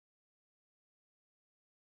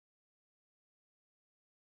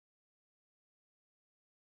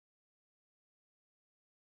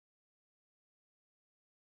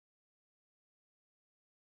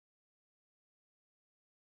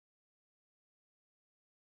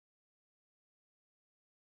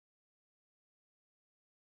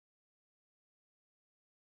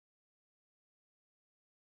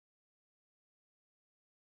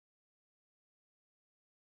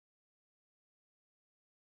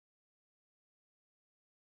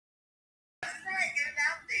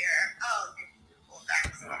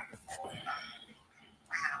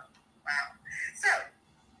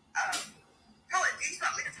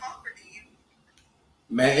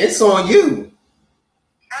Man, it's on you.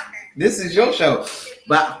 Okay. This is your show.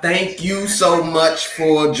 But thank you so much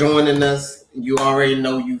for joining us. You already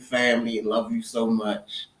know you family. Love you so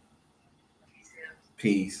much. You too.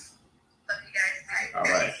 Peace. Love you guys. All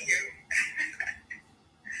right. Thank you.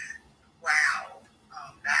 Wow.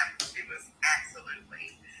 It was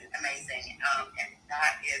absolutely amazing. And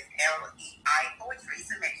that is LEI Poetry.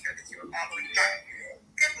 So make sure that you're following her.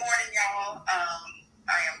 Good morning, y'all.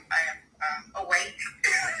 I am awake.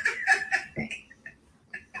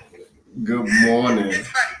 Good morning. It's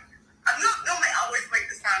funny. I'm not normally always awake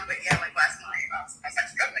this time, but yeah, like last night, I was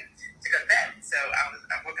actually struggling to go to bed, so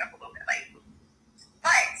I woke up a little bit late.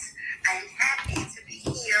 But I'm happy to be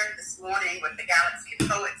here this morning with the Galaxy of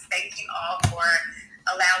Poets. Thank you all for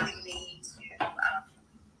allowing me to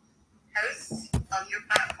host on your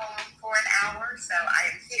platform for an hour. So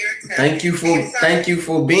I am here to thank you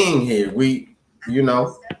for being here. We, you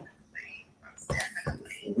know,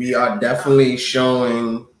 definitely. we are definitely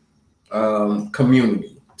showing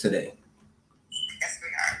community today. Yes,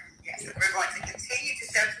 we are. Yes, we're going to continue to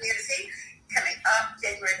show community coming up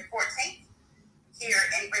January 14th here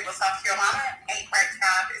in Greenville, South Carolina. Ain't Right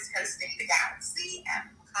Tribe is hosting the Galaxy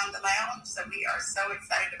at Conda Lounge, so we are so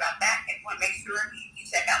excited about that. And want to make sure you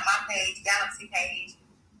check out my page, Galaxy page,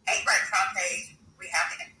 Ain't Right Tribe page. We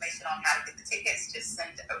have the information on how to get the tickets. Just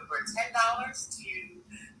send over $10 to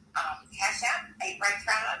Cash App, Ain't Right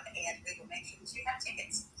Tribe, and we will make sure that you have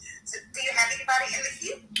tickets. So, do you have anybody in the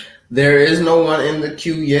queue? There is no one in the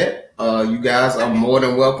queue yet. You guys are more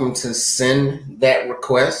than welcome to send that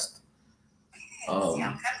request. Come in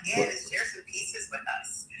and share some pieces with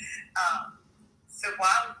us. So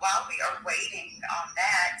while we are waiting on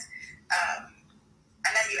that,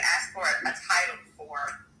 I know you asked for a title for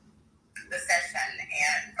the session,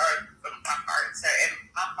 or from my heart. So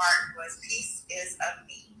my heart was "Peace is of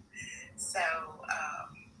Me." So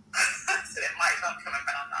so that might not come up,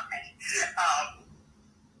 but I'm not paying.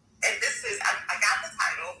 And this is I got the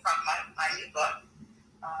title from my new book.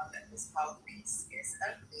 That was called "Peace is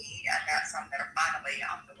of Me." I got some that are finally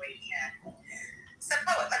on the way in. So,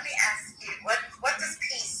 Poet, let me ask you, what does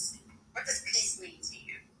peace mean to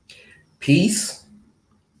you? Peace?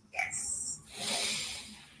 Yes.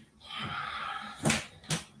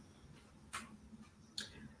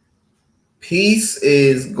 Peace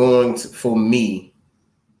is going to, for me,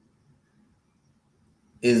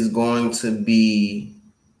 is going to be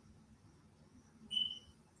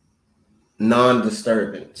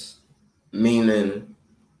non-disturbance, meaning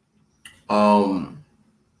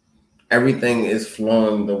everything is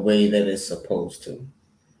flowing the way that it's supposed to.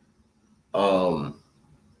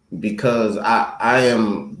 Because I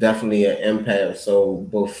am definitely an empath, so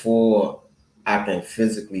before I can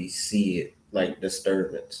physically see it, like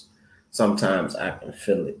disturbance, sometimes I can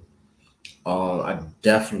feel it. I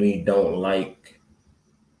definitely don't like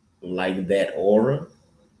that aura,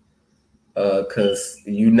 because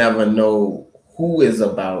you never know who is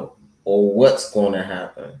about or what's going to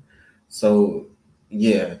happen. So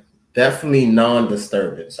yeah, definitely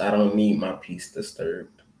non-disturbance. I don't need my peace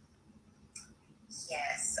disturbed.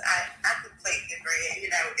 Yes, I completely agree. You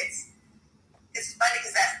know, it's funny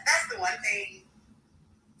because that's the one thing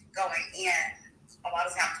going in. A lot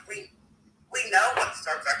of times we know what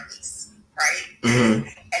disturbs our peace, right? Mm-hmm.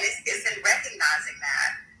 And it's in recognizing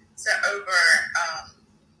that. So over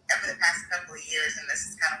the past couple of years, and this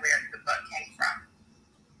is kind of where the book came from.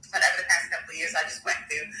 But over the past couple of years, I just went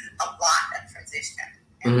through a lot of transition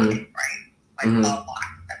in life, right? Like a lot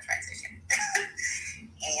of transition.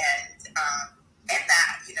 And in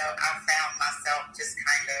that, you know, I found myself just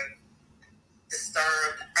kind of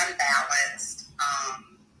disturbed, unbalanced.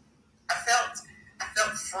 I felt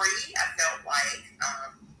free. I felt like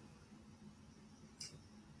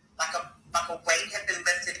a weight had been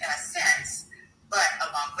lifted in a sense. But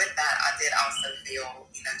along with that, I did also feel,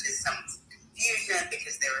 you know, just some confusion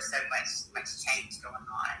because there was so much change going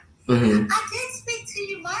on. Mm-hmm. I did speak to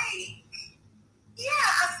you, Mike. Yeah,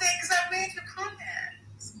 I said because I read your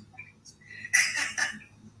comments.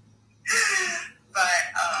 But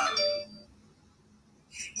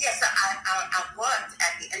yeah, so I looked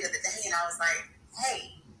at the end of the day and I was like,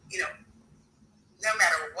 hey, you know, no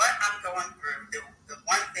matter what I'm going through, the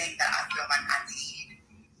one thing that I feel like I need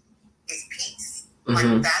is peace.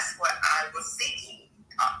 Like that's what I was seeking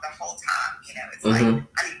the whole time. You know, it's like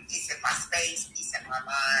I need peace in my space, peace in my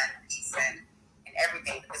mind, peace in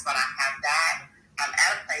everything. Because when I have that, I'm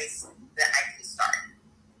at a place that I can start.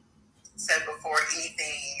 So before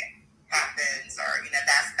anything happens, or you know,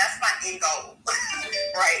 that's my end goal,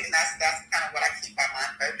 right? And that's kind of what I keep my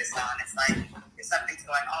mind focused on. It's like if something's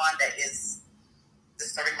going on that is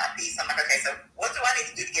disturbing my peace, I'm like, okay, so what do I need to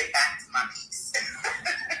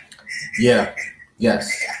Yeah. Yes.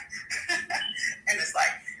 And it's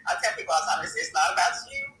like, I tell people all the time, it's not about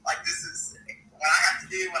you. Like, this is what I have to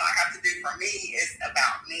do. What I have to do for me is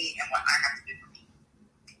about me and what I have to do for me.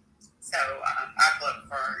 So I look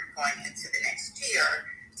for going into the next year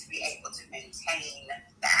to be able to maintain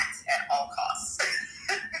that at all costs.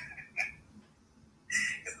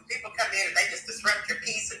 Because when people come in and they just disrupt your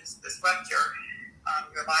peace and disrupt your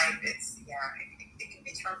life, it can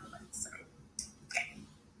be turbulent. So, okay.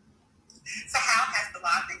 So how has the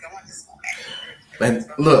live been going this morning?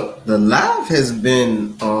 But look, the live has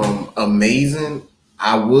been amazing.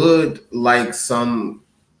 I would like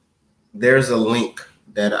there's a link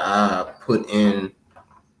that I put in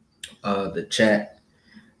the chat.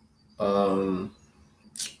 I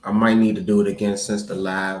might need to do it again since the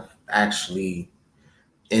live actually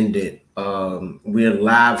ended. We're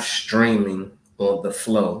live streaming on the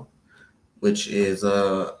Flow, which is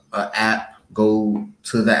a app. Go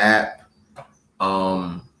to the app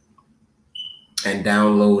and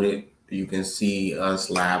download it. You can see us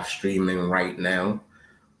live streaming right now.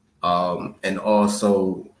 And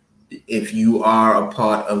also, if you are a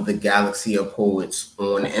part of the Galaxy of Poets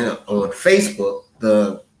on Facebook,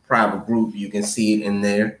 the private group, you can see it in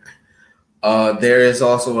there. There is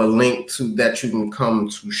also a link to that you can come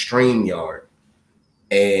to StreamYard,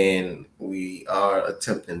 and we are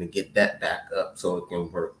attempting to get that back up so it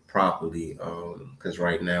can work properly. Because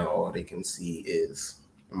right now all they can see is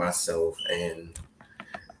myself and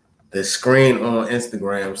the screen on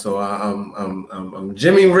Instagram. So I'm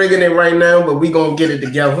Jimmy rigging it right now, but we gonna get it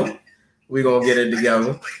together. We gonna get it together.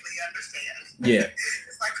 I completely understand. Yeah.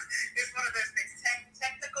 It's one of those things,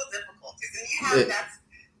 technical difficulties, and you have that.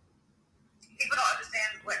 People don't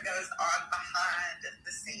understand what goes on behind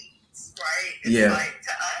the scenes, right? It's like,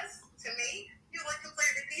 to us, to me, you look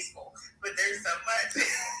completely peaceful, but there's so much.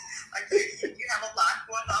 Like you have a lot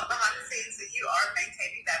going on behind the scenes, and you are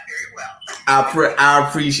maintaining that very well. I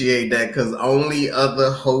appreciate that, because only other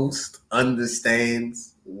host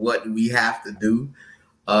understands what we have to do.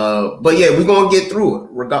 But yeah, we're gonna get through it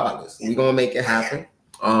regardless. We're gonna make it happen.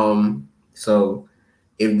 So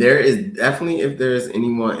if there's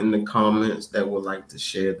anyone in the comments that would like to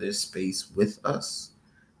share this space with us,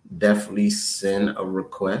 definitely send a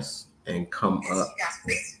request and come up. Yes,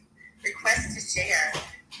 please request to share.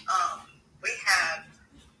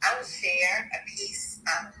 I will share a piece.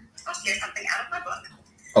 I'll share something out of my book.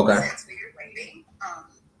 Okay. Since we are waiting, I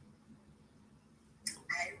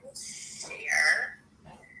will share.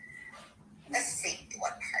 Let's see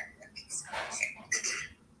what part of the piece I will share.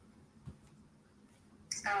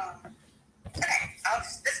 Okay.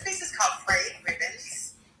 This piece is called Frayed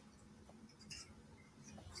Ribbons.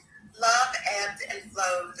 Love ebbed and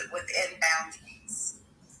flowed within boundaries.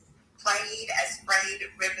 Played as frayed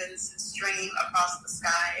ribbons stream across the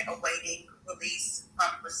sky, awaiting release from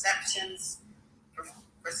perfection's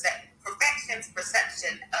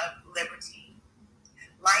perception of liberty.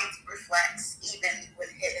 Light reflects even when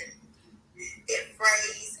hidden. It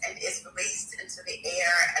frays and is released into the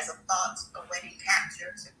air as a thought awaiting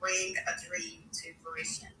capture to bring a dream to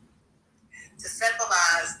fruition. To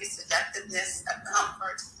symbolize the seductiveness of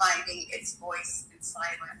comfort finding its voice in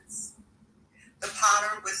silence. The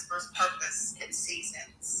potter whispers purpose in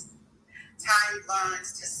seasons. Time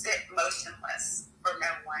learns to sit motionless for no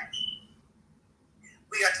one.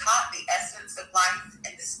 We are taught the essence of life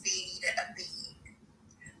and the speed of being.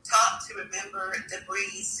 Taught to remember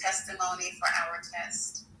debris' testimony for our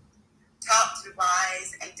test. Taught to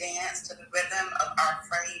rise and dance to the rhythm of our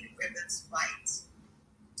frayed ribbons flight.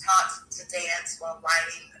 Taught to dance while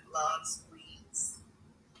riding love's wings.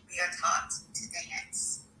 We are taught to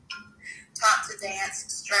dance. Taught to dance,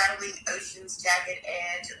 straddling ocean's jagged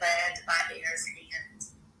edge, led by air's hand.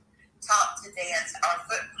 Taught to dance our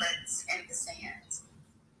footprints in the sand.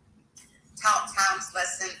 Taught time's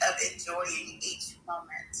lesson of enjoying each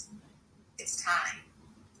moment. It's time.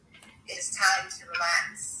 It is time to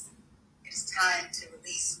relax. It is time to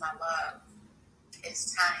release my love. It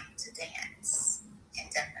is time to dance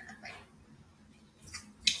indefinitely.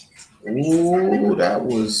 Ooh, that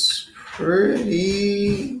was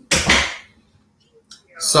pretty.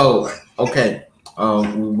 So, okay,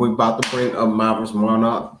 we're about to bring up Mavericks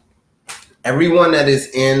Monarch. Everyone that is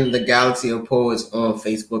in the Galaxy of Poets on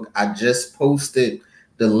Facebook, I just posted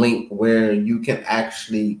the link where you can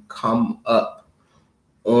actually come up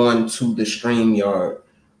onto the StreamYard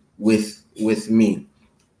with me.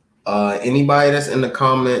 Anybody that's in the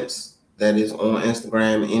comments that is on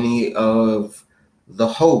Instagram, any of the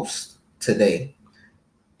hosts today,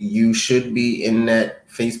 you should be in that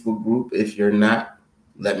Facebook group. If you're not,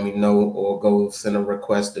 let me know or go send a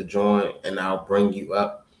request to join and I'll bring you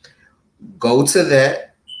up. go to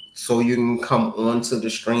that so you can come onto the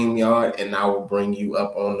StreamYard, and I will bring you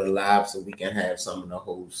up on the live so we can have some of the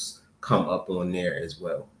hosts come up on there as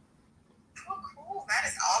well. Oh, cool. That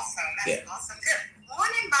is awesome. That's awesome. Good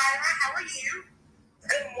morning, Byron. How are you?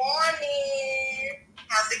 Good morning.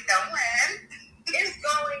 How's it going? It's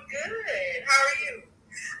going good. How are you?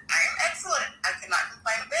 I am excellent. I cannot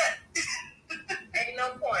complain a bit. Ain't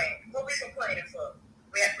no point. What we complaining for?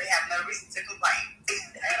 We have no reason to complain.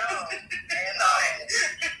 At all. At all.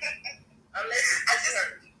 Unless I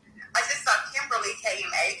just saw Kimberly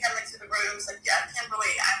KMA come into the room. So yeah,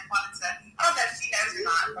 Kimberly, I don't know if she knows or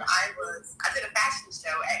not, but I did a fashion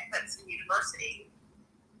show at Clemson University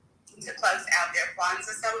to close out their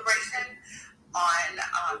Kwanzaa celebration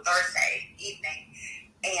on Thursday evening.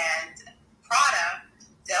 And Prada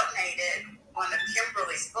donated one of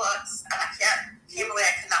Kimberly's books, and Kimberly,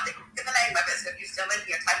 I cannot think of the name of it, so if you're still in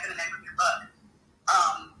here, type in the name of your book.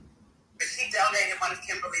 But she donated one of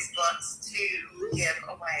Kimberly's books to give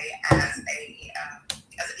away as a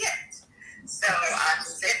gift. So I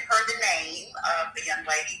sent her the name of the young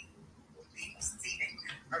lady who will be receiving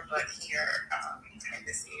her book here in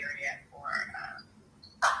this area for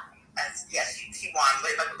she won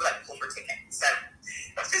like for ticket. So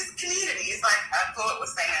it's just community. It's like a poet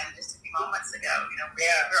was saying just a few moments ago. You know,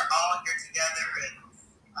 we're all here together,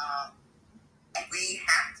 and we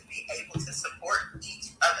have to be able to support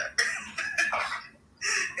each other.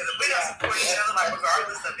 Because if we don't support each other, like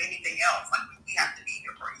regardless of anything else, like we have to be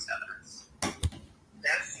here for each other.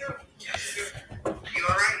 That's true. You're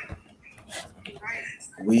right.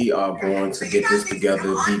 We are going to get this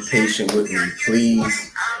together. Be patient with me,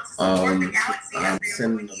 please. I'm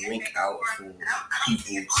sending the link out for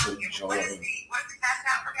people to join.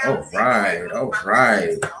 All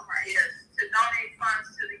right.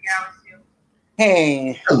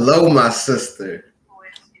 Hey. Hello, my sister.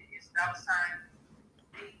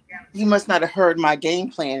 You must not have heard my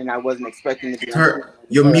game plan, and I wasn't expecting to be.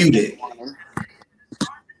 You're muted.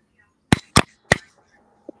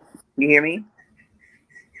 You hear me?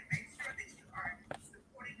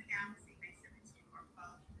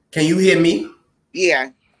 Can you hear me? Yeah.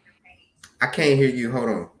 I can't hear you.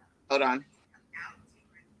 Hold on.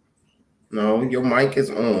 No, your mic is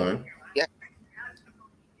on. Yeah.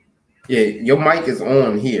 Yeah, your mic is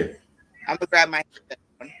on here. I'm gonna grab my headset.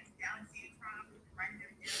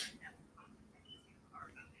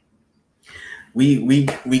 We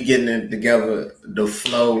getting it together. The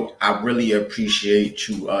flow. I really appreciate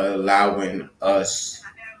you allowing us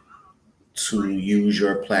to use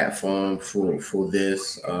your platform for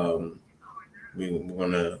this. We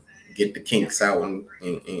want to get the kinks out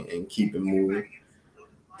and keep it moving.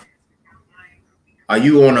 Are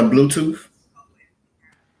you on a Bluetooth?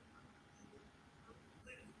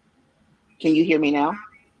 Can you hear me now?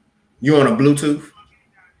 You on a Bluetooth?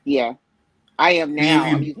 Yeah, I am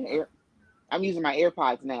now. I'm using my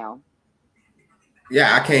AirPods now.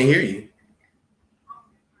 Yeah, I can't hear you.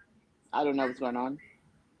 I don't know what's going on.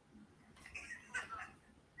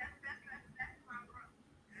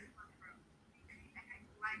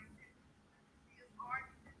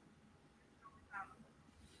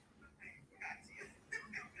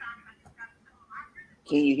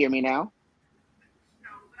 Can you hear me now?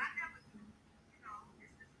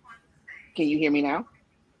 Can you hear me now?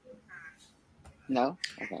 No?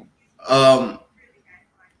 Okay.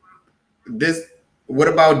 What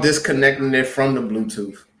about disconnecting it from the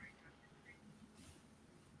Bluetooth?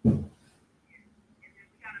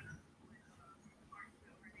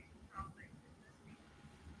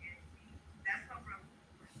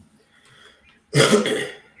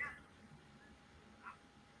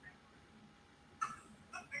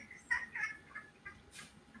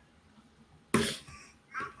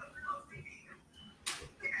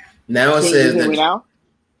 Now it says that. Now?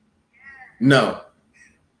 No.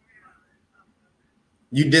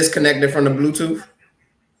 You disconnected from the Bluetooth?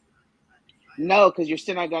 No, because you're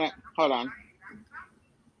still not gonna. Hold on.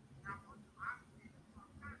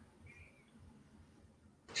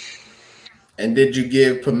 And did you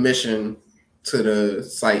give permission to the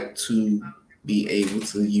site to be able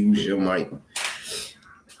to use your mic?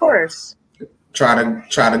 Of course. Try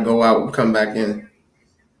to go out and come back in.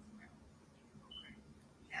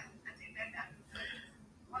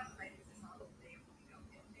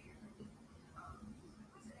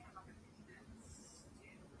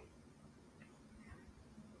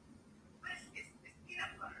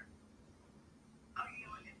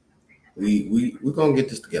 We're gonna get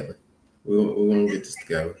this together. We're gonna get this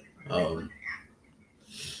together.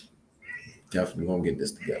 Definitely gonna get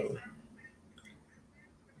this together.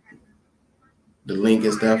 The link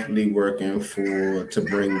is definitely working to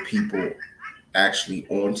bring people actually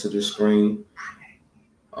onto the screen.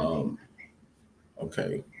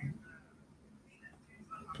 Okay.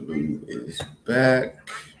 Blue is back.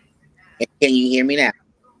 Can you hear me now?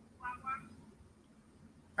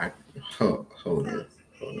 Hold on.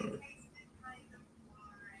 Hold on.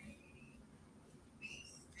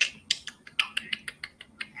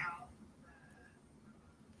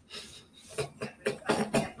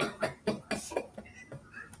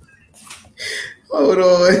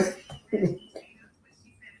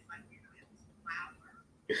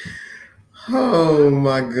 Oh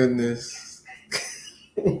my goodness.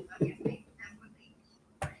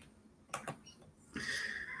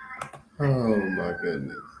 Oh my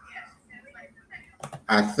goodness.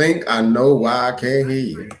 I think I know why I can't hear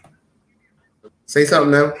you. Say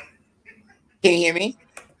something now. Can you hear me?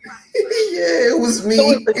 Yeah, it was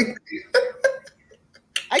me.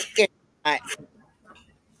 I can't.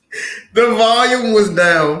 The volume was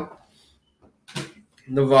down.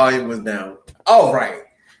 All right.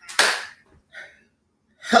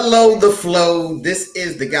 Hello, The Flow. This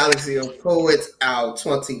is the Galaxy of Poets, our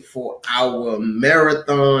 24-hour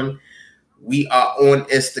marathon. We are on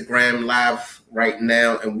Instagram Live right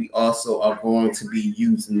now, and we also are going to be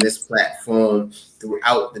using this platform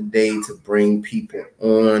throughout the day to bring people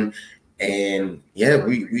on. And yeah,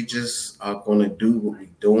 we just are going to do what we're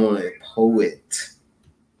doing. Poetry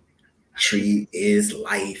is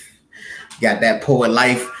life. Got that Poet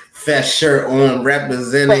Life Fest shirt on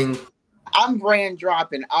representing. I'm brand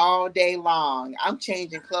dropping all day long. I'm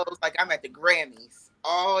changing clothes like I'm at the Grammys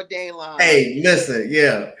all day long. Hey, listen,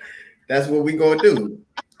 yeah, that's what we're going to do.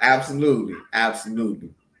 Absolutely.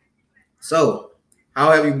 So,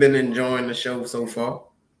 how have you been enjoying the show so far?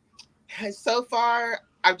 So far,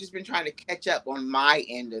 I've just been trying to catch up on my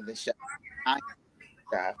end of the show.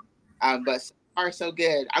 But so far, so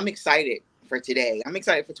good. I'm excited for today. I'm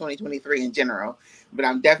excited for 2023 in general, but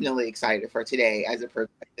I'm definitely excited for today as it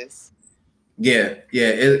progresses. Yeah,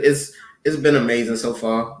 it's been amazing so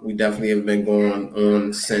far. We definitely have been going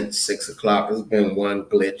on since 6 o'clock. There's been one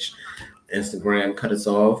glitch. Instagram cut us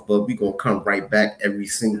off, but we're gonna come right back every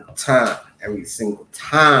single time.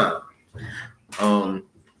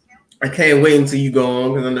 I can't wait until you go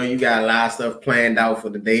on because I know you got a lot of stuff planned out for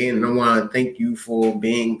the day, and I want to thank you for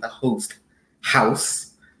being the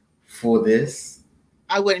house for this.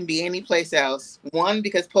 I wouldn't be any place else. One,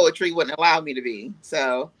 because poetry wouldn't allow me to be.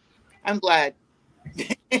 So I'm glad.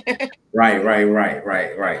 Right.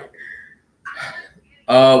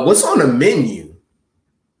 What's on the menu?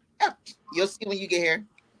 You'll see when you get here.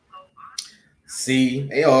 See,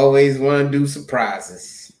 they always want to do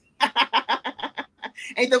surprises.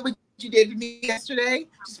 Ain't that what you did to me yesterday?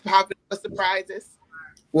 Just popping up surprises.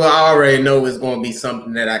 Well, I already know it's going to be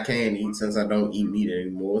something that I can eat since I don't eat meat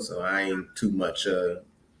anymore. So I ain't too much, I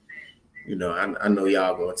know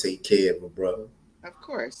y'all going to take care of a brother. Of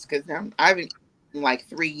course, because I haven't eaten in like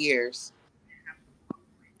 3 years.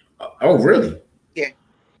 Oh, really? Yeah.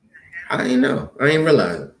 I ain't know. I ain't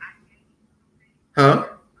realize it. Huh?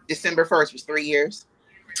 December 1st was 3 years.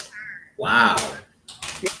 Wow.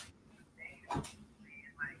 Yeah.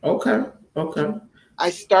 Okay. I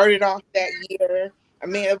started off that year. I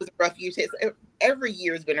mean, it was a rough year. Every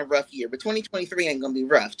year has been a rough year, but 2023 ain't going to be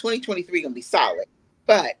rough. 2023 going to be solid.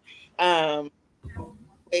 But,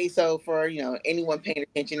 so for, anyone paying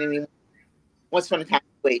attention, once upon a time,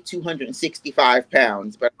 I weighed 265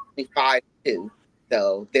 pounds, but I'm only 5'2".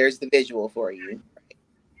 So there's the visual for you.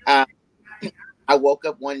 I woke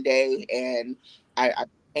up one day and I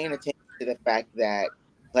paying attention to the fact that,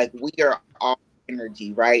 like, we are all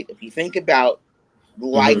energy, right? If you think about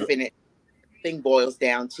life in it, thing boils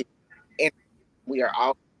down to energy. We are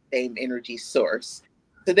all the same energy source.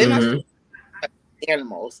 So then I started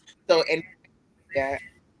animals. So, and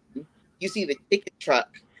you see the chicken truck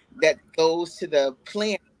that goes to the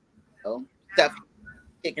plant, stuff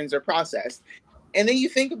chickens are processed. And then you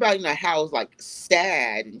think about how like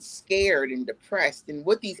sad and scared and depressed and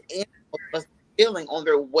what these animals must be feeling on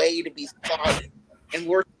their way to be slaughtered. And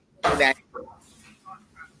we're that.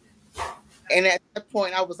 And at that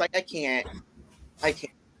point I was like, I can't.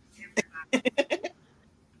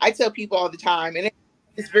 I tell people all the time, and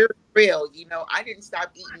it's very real, I didn't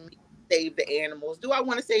stop eating meat to save the animals. Do I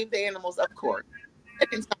want to save the animals? Of course. I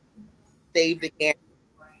didn't stop save the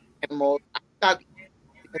animals. I stopped eating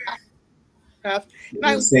enough.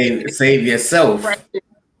 Save yourself.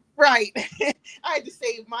 Right. I had to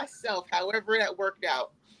save myself, however that worked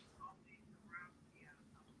out.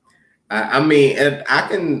 I mean,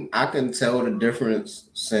 I can tell the difference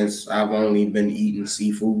since I've only been eating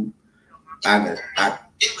seafood. I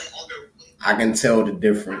I can tell the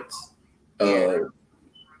difference of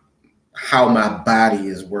how my body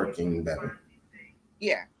is working better.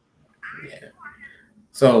 Yeah. Yeah.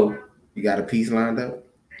 So you got a piece lined up?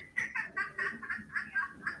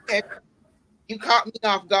 Okay. You caught me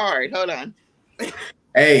off guard. Hold on.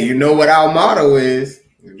 Hey, you know what our motto is?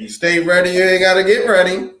 If you stay ready, you ain't gotta get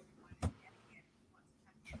ready.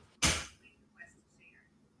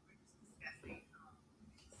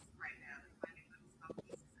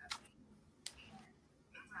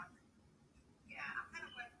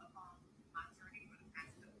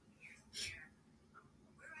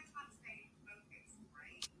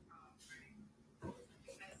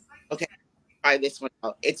 Okay, try this one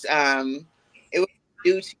out. It was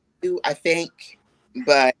new to you, I think,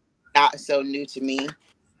 but not so new to me.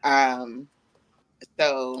 Um,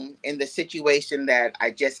 so in the situation that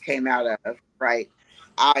I just came out of, right,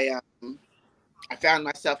 I I found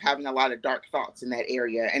myself having a lot of dark thoughts in that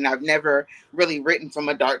area, and I've never really written from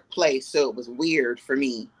a dark place, so it was weird for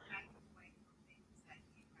me.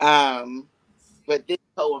 Um, but this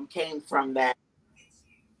poem came from that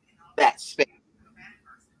space.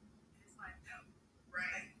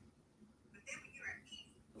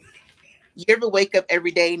 You ever wake up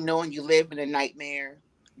every day knowing you live in a nightmare?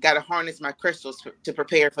 Got to harness my crystals to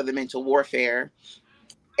prepare for the mental warfare.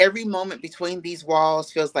 Every moment between these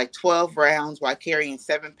walls feels like 12 rounds while carrying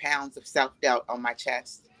 7 pounds of self doubt on my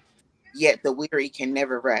chest. Yet the weary can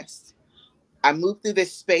never rest. I move through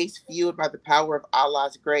this space fueled by the power of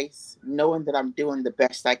Allah's grace, knowing that I'm doing the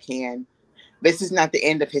best I can. This is not the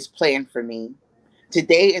end of His plan for me.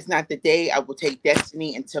 Today is not the day I will take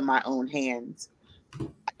destiny into my own hands.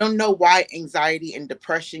 I don't know why anxiety and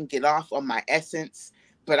depression get off on my essence,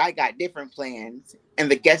 but I got different plans, and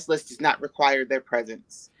the guest list does not require their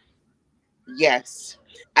presence. Yes,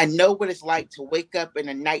 I know what it's like to wake up in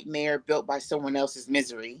a nightmare built by someone else's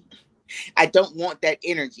misery. I don't want that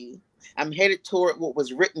energy. I'm headed toward what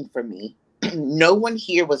was written for me. No one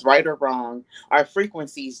here was right or wrong. Our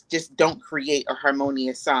frequencies just don't create a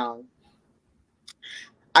harmonious song.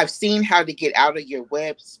 I've seen how to get out of your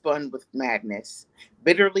web spun with madness,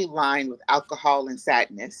 bitterly lined with alcohol and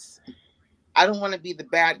sadness. I don't want to be the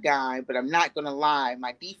bad guy, but I'm not going to lie.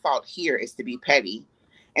 My default here is to be petty.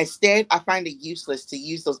 Instead, I find it useless to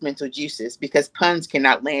use those mental juices because puns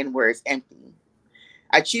cannot land where it's empty.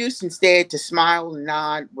 I choose instead to smile and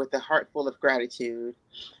nod with a heart full of gratitude.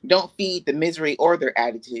 Don't feed the misery or their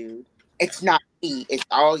attitude. It's not me, it's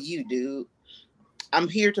all you, dude. I'm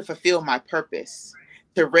here to fulfill my purpose,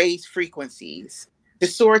 to raise frequencies, to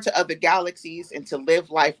soar to other galaxies, and to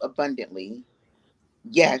live life abundantly.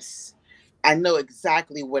 Yes, I know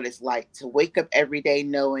exactly what it's like to wake up every day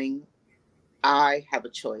knowing I have a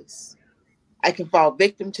choice. I can fall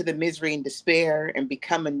victim to the misery and despair and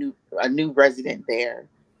become a new resident there.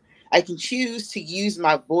 I can choose to use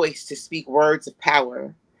my voice to speak words of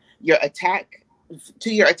power. Your attack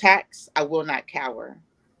to your attacks, I will not cower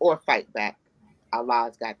or fight back.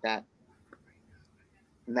 Allah's got that.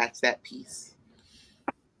 And that's that piece.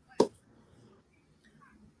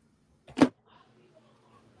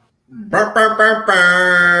 Burr, burr, burr,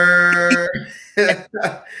 burr.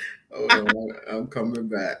 Hold on, I'm coming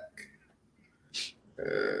back.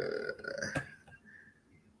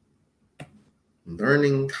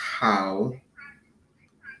 Learning how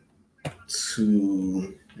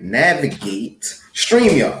to navigate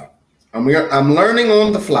StreamYard. I'm learning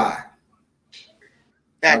on the fly.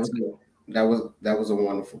 That's That was a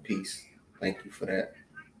wonderful piece. Thank you for that.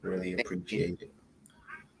 Really appreciate it.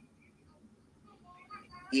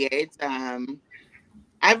 yeah, it's I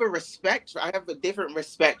have a different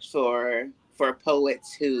respect for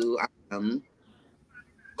poets who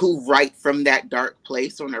write from that dark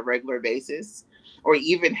place on a regular basis, or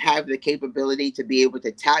even have the capability to be able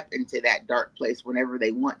to tap into that dark place whenever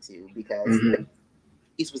they want to, because Mm-hmm.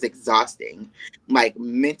 piece was exhausting, like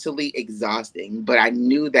mentally exhausting, but I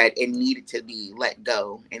knew that it needed to be let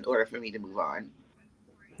go in order for me to move on.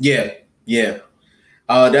 Yeah, yeah.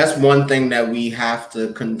 That's one thing that we have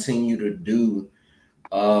to continue to do,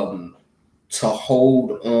 to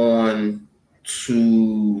hold on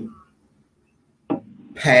to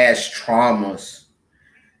past traumas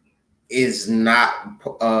is not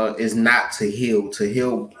to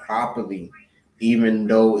heal properly, even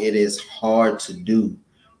though it is hard to do.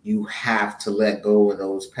 You have to let go of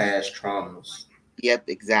those past traumas. Yep,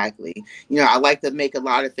 exactly. I like to make a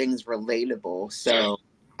lot of things relatable. So,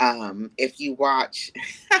 if you watch,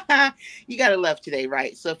 you gotta love today,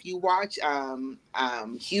 right? So, if you watch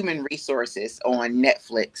Human Resources on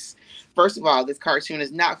Netflix, first of all, this cartoon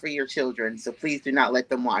is not for your children, so please do not let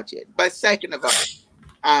them watch it. But second of all,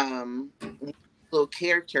 um, little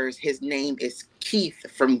characters, his name is Keith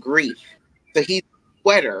from Grief. So he's a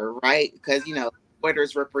sweater, right? Because, you know,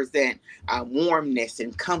 sweaters represent warmness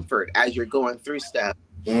and comfort as you're going through stuff.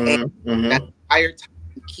 And the entire time,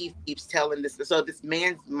 Keith keeps telling this. So this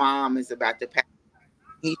man's mom is about to pass.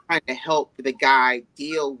 He's trying to help the guy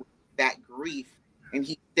deal with that grief. And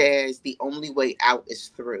he says the only way out is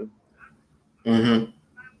through.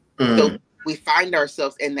 So we find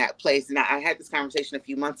ourselves in that place. And I had this conversation a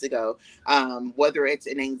few months ago, whether it's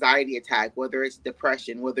an anxiety attack, whether it's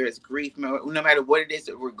depression, whether it's grief, no matter what it is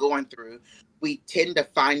that we're going through, we tend to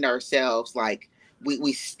find ourselves like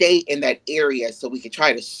we stay in that area so we can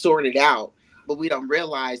try to sort it out. But we don't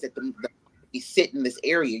realize that you sit in this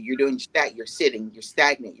area, you're doing just that, you're sitting, you're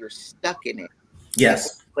stagnant, you're stuck in it.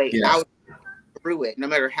 Yes. Out through it, no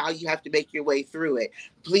matter how you have to make your way through it.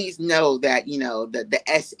 Please know that, you know, the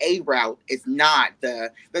SA route is not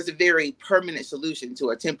that's a very permanent solution to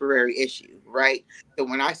a temporary issue, right? So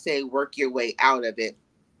when I say work your way out of it,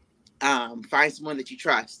 find someone that you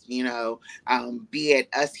trust, you know, be it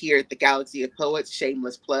us here at the Galaxy of Poets,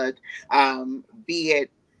 shameless plug, be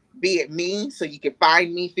it me, so you can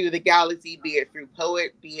find me through the galaxy, be it through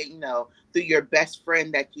Poet, be it, you know, through your best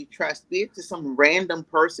friend that you trust, be it to some random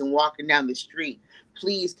person walking down the street.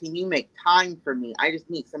 Please, can you make time for me? I just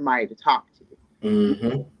need somebody to talk to.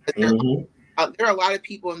 There are a lot of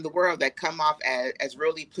people in the world that come off as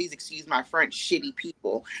really, please excuse my French, shitty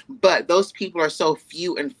people. But those people are so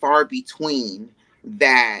few and far between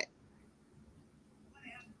that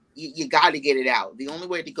you got to get it out. The only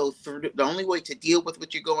way to go through, the only way to deal with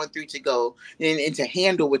what you're going through, to go and to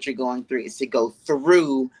handle what you're going through, is to go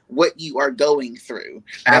through what you are going through.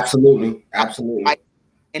 Absolutely.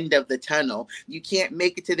 End of the tunnel. You can't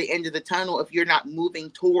make it to the end of the tunnel if you're not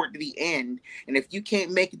moving toward the end. And if you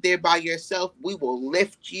can't make it there by yourself, we will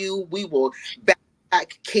lift you. We will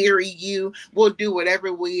back carry you. We'll do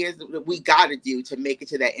whatever we got to do to make it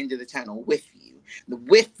to that end of the tunnel with you. The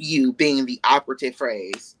with you being the operative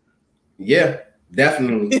phrase. Yeah,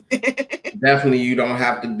 definitely. Definitely, you don't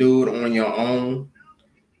have to do it on your own.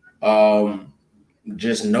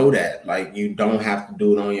 Just know that, like, you don't have to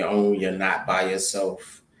do it on your own. You're not by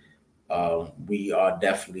yourself. We are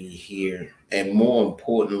definitely here. And more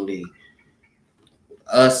importantly,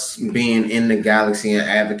 us being in the galaxy and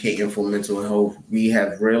advocating for mental health, we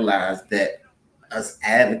have realized that us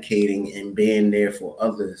advocating and being there for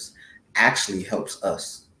others actually helps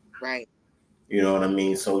us. Right. You know what I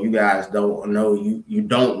mean? So you guys don't know, you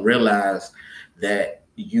don't realize that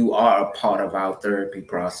you are a part of our therapy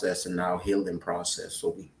process and our healing process.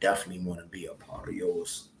 So we definitely want to be a part of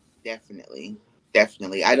yours. Definitely.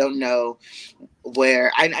 I don't know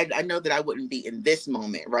where I know that I wouldn't be in this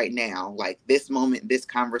moment right now, like this moment, this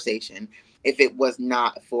conversation, if it was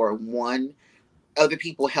not for one, other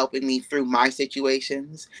people helping me through my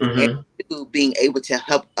situations, and two, being able to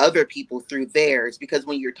help other people through theirs. Because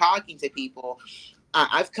when you're talking to people,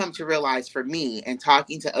 I've come to realize, for me, and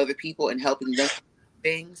talking to other people and helping them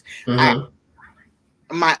things,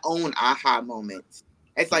 my own aha moments.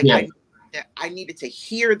 It's like I needed to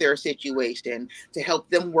hear their situation to help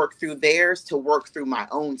them work through theirs, to work through my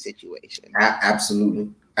own situation.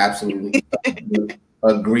 Absolutely.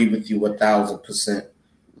 Agree with you 1,000%.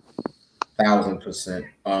 1,000%.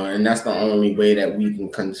 And that's the only way that we can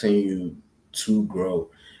continue to grow.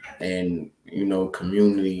 And, you know,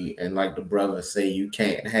 community, and like the brothers say, you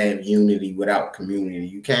can't have unity without community.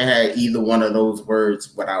 You can't have either one of those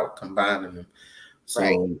words without combining them.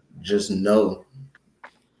 So just know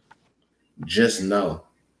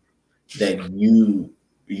that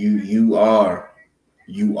you are,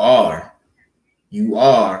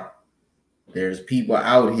 there's people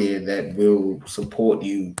out here that will support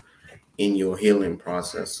you in your healing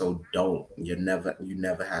process. So you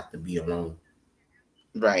never have to be alone.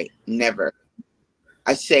 Right. Never.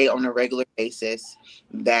 I say on a regular basis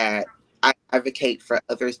that I advocate for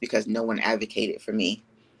others because no one advocated for me.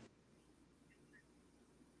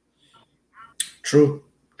 True.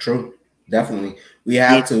 Definitely. You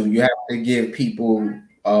have to give people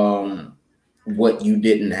what you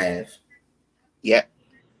didn't have. Yeah.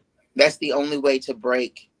 That's the only way to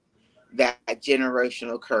break that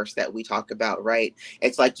generational curse that we talk about, right?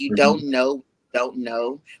 It's like you don't know,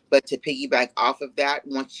 but to piggyback off of that,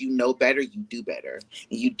 once you know better, you do better.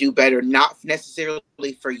 And you do better, not necessarily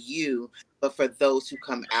for you, but for those who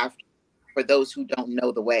come after, for those who don't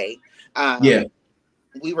know the way.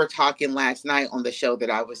 We were talking last night on the show that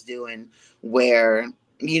I was doing, where,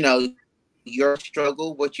 you know, your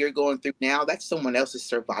struggle, what you're going through now, that's someone else's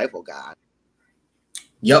survival guide.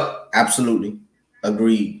 Yep, absolutely.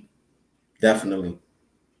 Agreed. Definitely.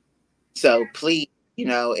 So please, you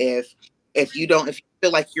know, if If you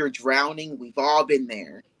feel like you're drowning, we've all been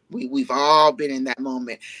there. We've all been in that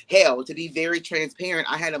moment. Hell, to be very transparent,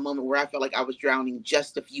 I had a moment where I felt like I was drowning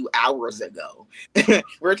just a few hours ago.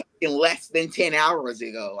 We're talking less than 10 hours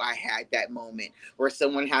ago. I had that moment where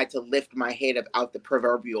someone had to lift my head up out the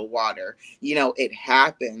proverbial water. You know, it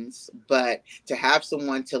happens, but to have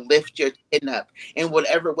someone to lift your chin up in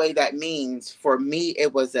whatever way that means, for me,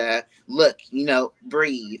 it was a look, you know,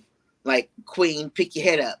 breathe. Like, queen, pick your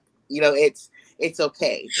head up. You know, it's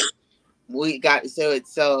okay. We got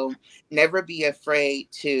so never be afraid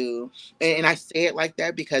to, and I say it like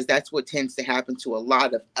that because that's what tends to happen to a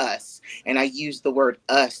lot of us, and I use the word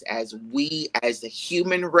us as we as a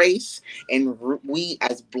human race and we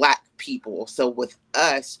as Black people. So with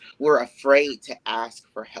us, we're afraid to ask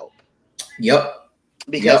for help. Yep.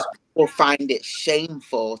 Because people find it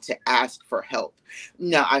shameful to ask for help.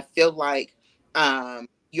 No, I feel like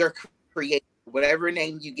your creator, whatever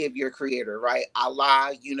name you give your creator, right?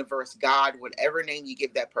 Allah, universe, God, whatever name you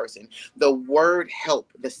give that person, the word help,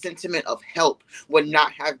 the sentiment of help would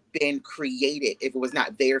not have been created if it was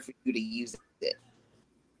not there for you to use it.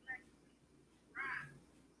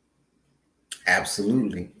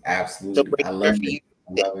 Absolutely. Absolutely. So I love it.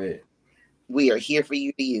 I love it. We are here for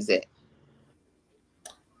you to use it.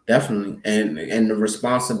 Definitely. And the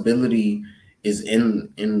responsibility is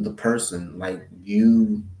in the person. Like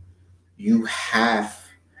you have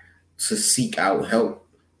to seek out help.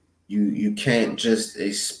 You can't just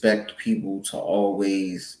expect people to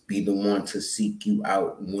always be the one to seek you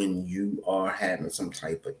out when you are having some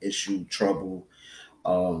type of issue, trouble.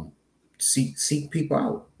 Seek people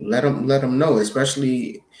out. Let them know,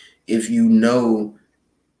 especially if you know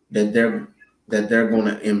that they're going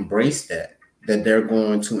to embrace that they're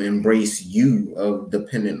going to embrace you, of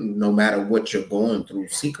dependent, no matter what you're going through.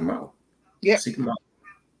 Seek them out. Yeah. Seek them out.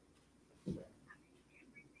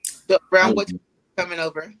 So around what time are you coming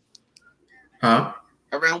over? Huh?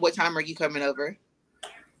 Around what time are you coming over?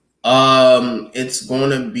 It's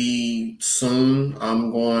going to be soon.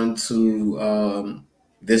 I'm going to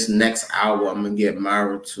this next hour. I'm gonna get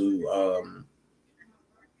married to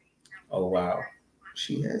oh wow,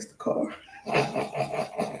 she has the car.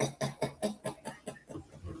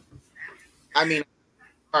 I mean,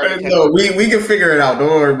 no, we can figure it out. Don't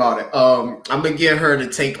worry about it. I'm gonna get her to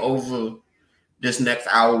take over this next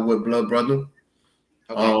hour with Blood Brother.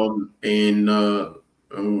 Okay. And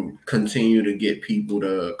continue to get people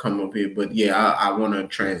to come up here. But yeah, I want to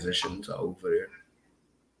transition to over there.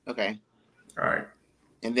 Okay. All right.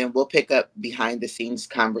 And then we'll pick up behind the scenes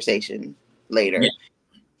conversation later. Yeah.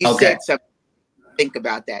 You said something. Think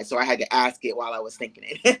about that, so I had to ask it while I was thinking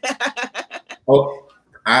it. Oh,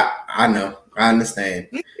 I know. I understand.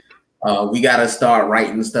 We got to start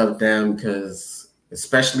writing stuff down because,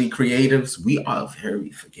 especially creatives, we are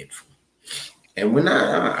very forgetful. And we're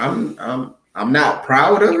not. I'm not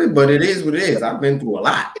proud of it, but it is what it is. I've been through a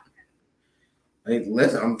lot. Like,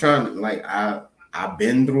 listen, I'm trying to I've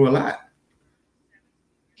been through a lot.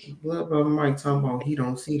 Blood Brother Mike talking about he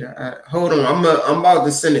don't see that. Hold on, I'm about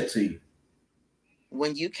to send it to you.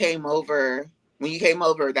 When you came over,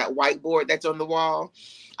 that whiteboard that's on the wall,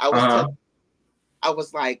 I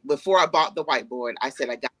was like, before I bought the whiteboard, I said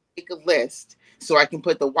I got to make a list so I can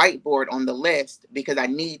put the whiteboard on the list because I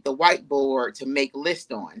need the whiteboard to make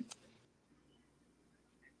list on.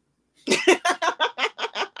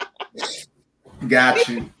 Got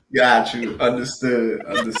you. Understood.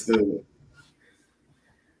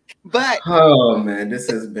 But oh man, this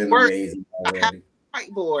has been amazing already.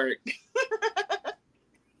 Whiteboard.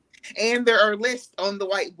 And there are lists on the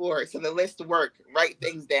whiteboard, so the list work. Write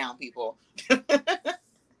things down, people.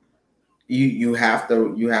 you have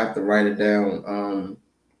to write it down,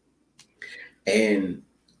 and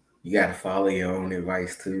you got to follow your own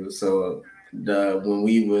advice too. So when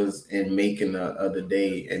we was in Macon the other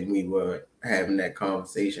day, and we were having that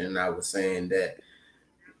conversation, and I was saying that,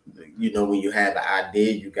 you know, when you have an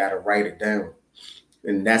idea, you got to write it down.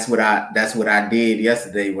 And that's what I did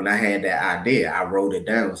yesterday when I had that idea. I wrote it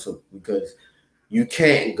down. So because you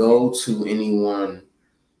can't go to anyone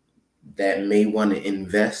that may want to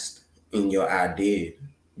invest in your idea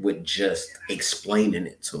with just explaining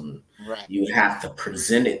it to them. Right. You have to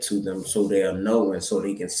present it to them so they'll know, and so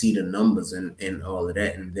they can see the numbers and all of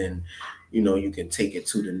that. And then, you know, you can take it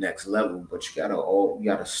to the next level. But you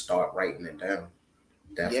gotta start writing it down.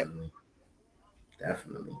 Definitely. Yep.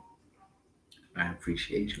 Definitely. I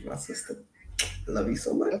appreciate you, my sister. I love you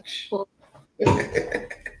so much.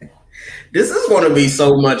 This is going to be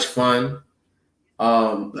so much fun,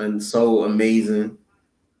 and so amazing.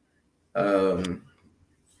 You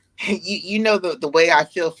know the way I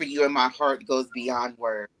feel for you in my heart goes beyond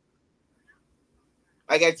words.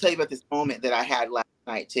 I got to tell you about this moment that I had last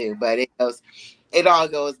night too, but it all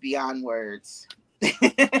goes beyond words.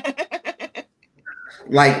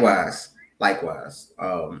 Likewise.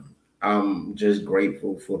 I'm just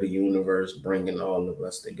grateful for the universe bringing all of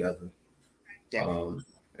us together,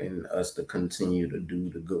 and us to continue to do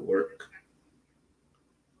the good work.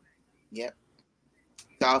 Yep.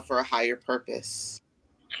 It's all for a higher purpose.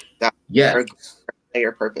 Yeah.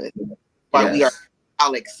 Higher purpose. Why we are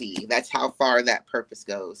galaxy. That's how far that purpose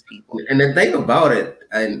goes, people. And the thing about it,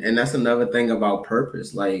 and that's another thing about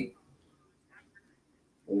purpose, like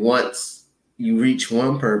once you reach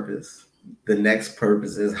one purpose, the next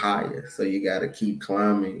purpose is higher. So you got to keep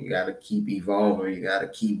climbing. You got to keep evolving. You got to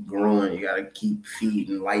keep growing. You got to keep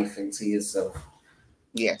feeding life into yourself.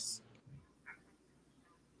 Yes.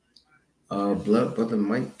 Blood brother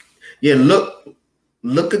Mike. Yeah,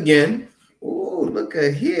 look again. Oh, look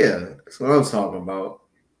at here. That's what I'm talking about.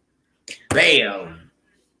 Bam.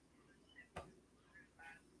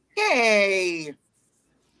 Hey.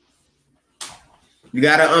 You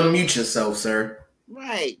got to unmute yourself, sir.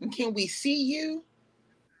 Right. And can we see you?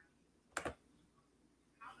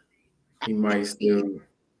 He might still.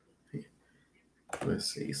 Let's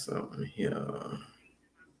see something here.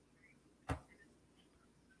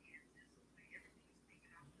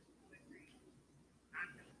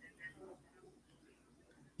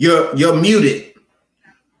 You're muted.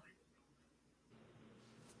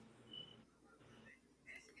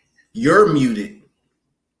 You're muted.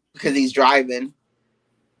 Because he's driving.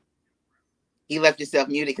 He left himself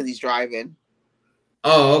muted because he's driving.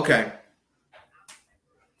 Oh, okay.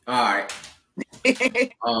 All right.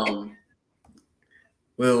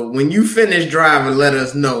 Well, when you finish driving, let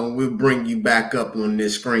us know. We'll bring you back up on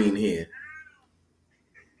this screen here.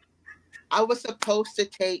 I was supposed to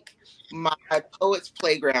take my Poets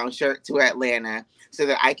Playground shirt to Atlanta so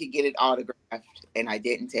that I could get it autographed, and I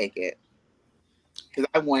didn't take it because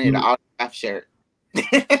I wanted an autographed shirt.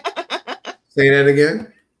 Say that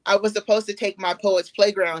again. I was supposed to take my Poets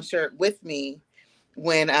Playground shirt with me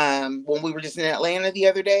when we were just in Atlanta the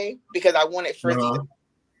other day because I wanted Frizzy.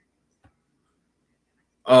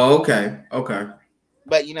 Oh, okay. Okay.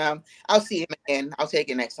 But I'll see him again. I'll take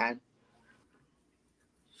it next time.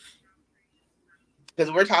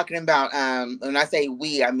 Because we're talking about when I say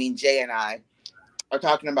we, I mean Jay and I are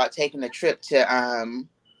talking about taking a trip to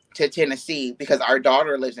Tennessee because our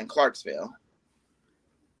daughter lives in Clarksville.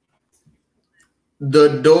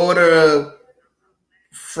 The daughter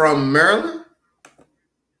from Maryland?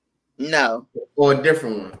 No. Or a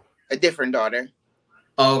different one? A different daughter.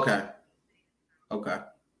 Oh, okay. Okay.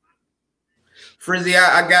 Frizzy,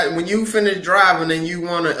 I got, when you finish driving and you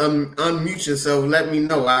want to unmute yourself, let me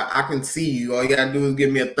know. I can see you. All you got to do is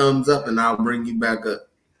give me a thumbs up and I'll bring you back up.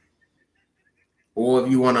 Or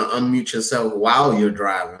if you want to unmute yourself while you're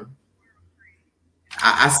driving.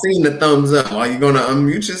 I seen the thumbs up. Are you going to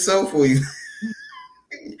unmute yourself or you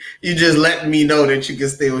just let me know that you can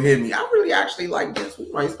still hear me? I really actually like this.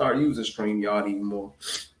 We might start using StreamYard even more.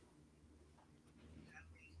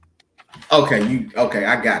 Okay,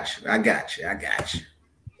 I got you. I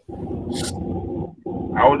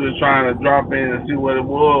was just trying to drop in and see what it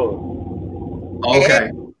was.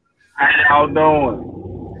 Okay. How y'all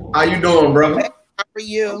doing? How you doing, brother? How are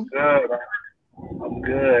you? I'm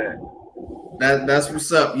good. That's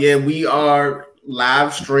what's up. Yeah, we are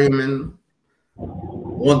live streaming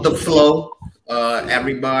on the flow.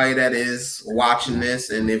 Everybody that is watching this,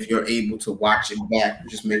 and if you're able to watch it back,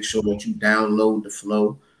 just make sure that you download the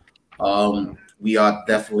flow. We are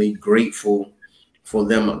definitely grateful for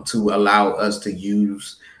them to allow us to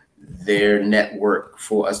use their network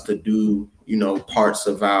for us to do, parts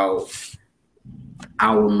of our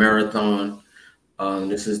marathon.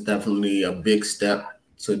 This is definitely a big step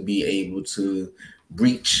to be able to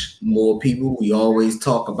reach more people. We always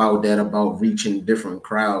talk about that, about reaching different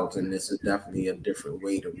crowds, and this is definitely a different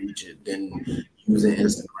way to reach it than using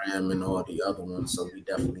Instagram and all the other ones. So we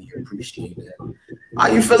definitely appreciate that. How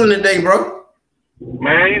you feeling today, bro?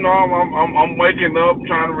 Man, I'm waking up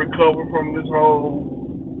trying to recover from this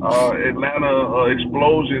whole Atlanta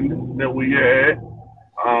explosion that we had.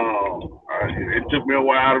 It took me a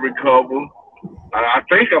while to recover. I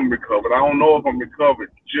think I'm recovered. I don't know if I'm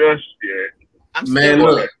recovered just yet. Man,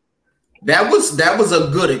 look, that was a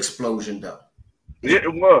good explosion, though. It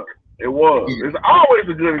was. It's always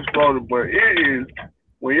a good explosion, but it is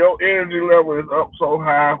when your energy level is up so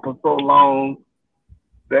high for so long,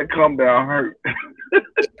 that come down hurt.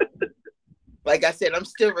 Like I said, I'm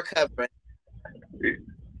still recovering.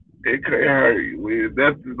 It could hurt you.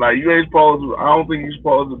 That's like you ain't supposed to. I don't think you're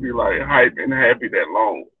supposed to be like hype and happy that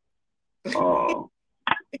long.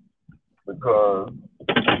 Because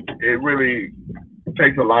it really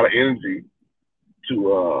takes a lot of energy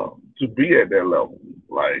to be at that level.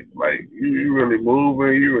 Like you really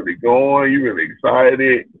moving, you really going, you really excited.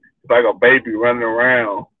 It's like a baby running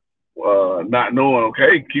around, not knowing,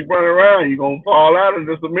 okay, keep running around, you're gonna fall out in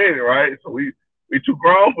just a minute, right? So we too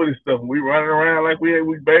grown for this stuff. We running around like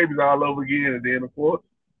we babies all over again, and then of course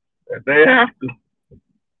they have to.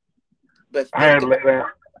 But I had to let that.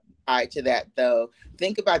 Tied to that though,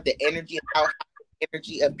 think about the energy, how high the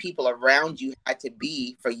energy of people around you had to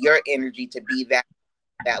be for your energy to be that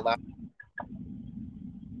level.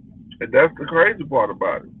 And that's the crazy part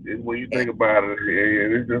about it. Is when you think about it,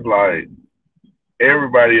 and it's just like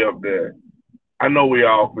everybody up there. I know we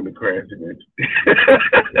all finna crash eventually.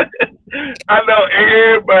 I know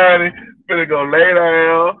everybody finna go lay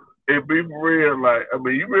down and be for real. Like, I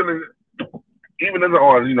mean, you really, even as an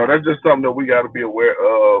artist, you know, that's just something that we got to be aware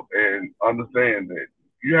of and understand that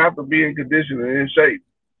you have to be in condition and in shape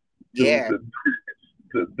to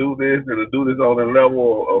do this and to do this on a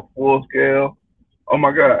level of full scale. Oh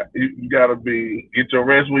my God, you got to get your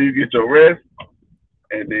rest when you get your rest,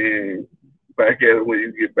 and then back at it when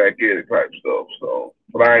you get back at it type stuff. So,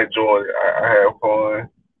 but I enjoy it. I have fun.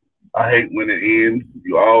 I hate when it ends.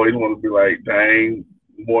 You always want to be like, dang,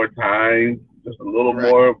 more time, just a little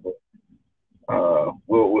more, but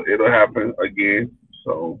it'll happen again.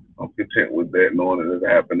 So I'm content with that, knowing that it'll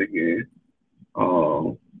happen again.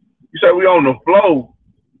 You said we on the flow.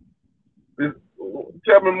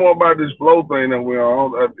 Tell me more about this flow thing that we're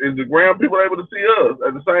on. Is the ground people able to see us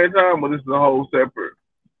at the same time, or this is a whole separate?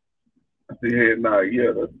 I see here now.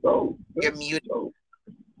 Yeah, that's so. You're muted. So.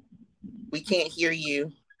 We can't hear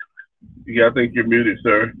you. Yeah, I think you're muted,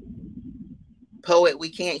 sir. Poet, we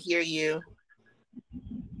can't hear you.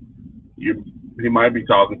 He might be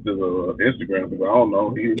talking to the Instagram, because I don't know.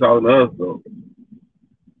 He ain't talking to us, though.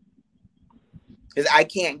 Because I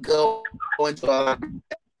can't go into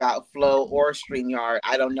about Flow or StreamYard.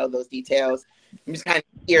 I don't know those details. I'm just kind of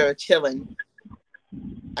here chilling.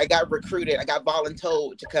 I got recruited. I got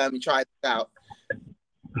voluntold to come and try this out.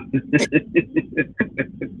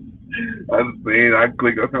 I'm saying, I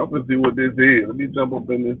click up and see what this is. Let me jump up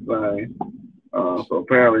in this thing. So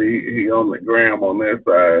apparently he on the gram on that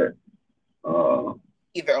side.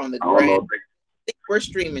 Either on the gram. We're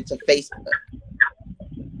streaming to Facebook.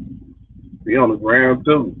 He on the gram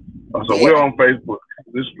too. So we're on Facebook.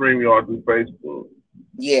 This StreamYard through Facebook.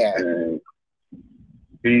 Yeah. And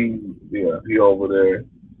he over there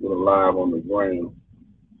with a live on the gram.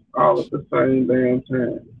 All at the same damn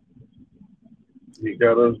time. He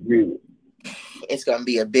got us muted. It's gonna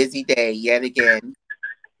be a busy day yet again.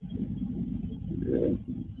 Yeah.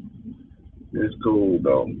 It's cool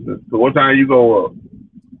though. So what time you go up?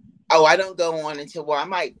 Oh, I don't go on until, well, I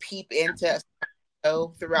might peep into a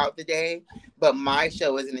show throughout the day, but my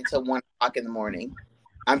show isn't until 1 o'clock in the morning.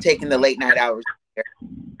 I'm taking the late night hours here.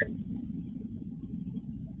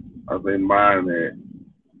 I've been mine at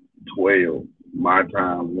 12, my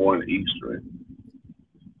time, 1 Eastern.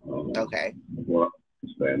 Okay. Well,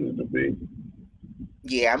 standing to be.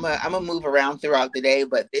 Yeah, I'm a move around throughout the day,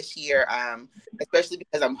 but this year, especially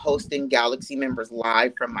because I'm hosting Galaxy members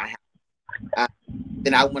live from my house,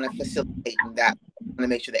 then I want to facilitate that. I want to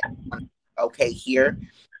make sure that everyone's okay here,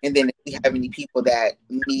 and then if we have any people that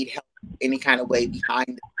need help any kind of way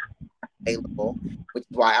behind available, which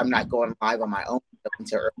is why I'm not going live on my own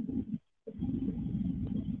until early.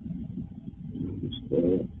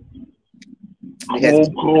 Cool.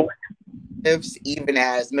 Even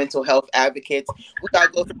as mental health advocates, we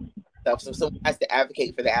gotta go through stuff. So someone has to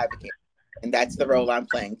advocate for the advocate, and that's the role I'm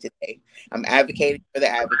playing today. I'm advocating for the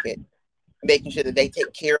advocate, making sure that they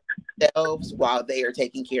take care of themselves while they are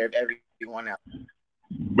taking care of everyone else.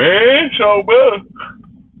 Man, so good.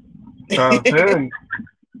 Trying to tell you,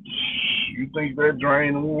 you think that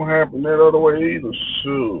drain won't happen that other way either?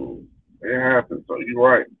 Shoot, it happens. So you're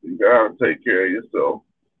right. You gotta take care of yourself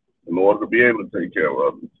in order to be able to take care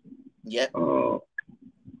of others. Yep. So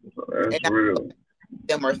that's real.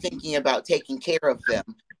 Them are thinking about taking care of them.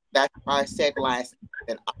 That's why I said last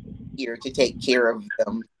that I'm here to take care of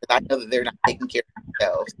them, because I know that they're not taking care of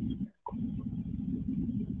themselves.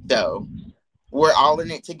 So we're all in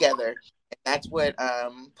it together. And that's what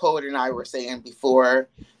Poet and I were saying before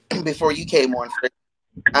you came on.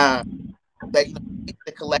 That it's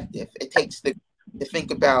the collective. It takes to think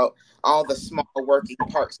about all the small working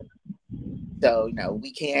parts. So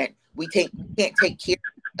we can't take care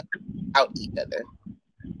of each other.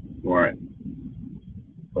 Right.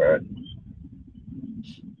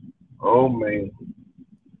 Oh man.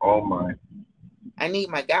 Oh my. I need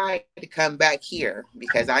my guy to come back here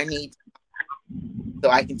because so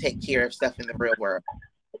I can take care of stuff in the real world.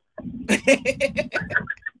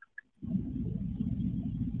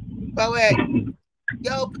 Poet.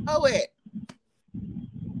 Yo, Poet.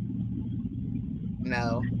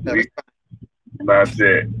 No. Not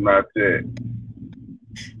yet. Not yet.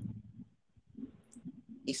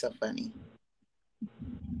 He's so funny.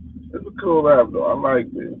 It's a cool app though. I like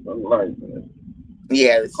this. I like this.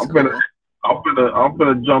 Yeah, this is cool. I'm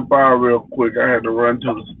finna jump out real quick. I had to run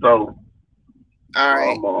to the store. All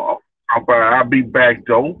right. I'll be back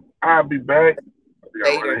though. I'll be back.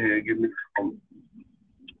 Later. Right here. Give me some.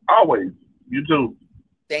 Always. You too.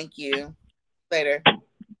 Thank you. Later.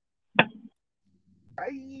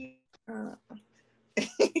 Bye.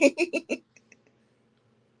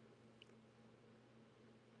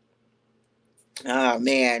 Oh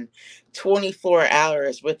man, 24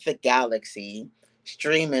 hours with the Galaxy,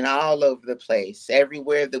 streaming all over the place,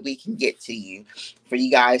 everywhere that we can get to you, for you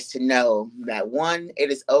guys to know that one, it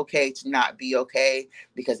is okay to not be okay,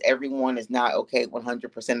 because everyone is not okay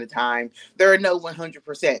 100% of the time. There are no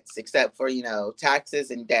 100% except for, taxes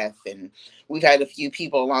and death. And we've had a few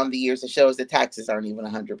people along the years that shows that taxes aren't even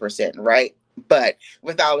 100%, right? But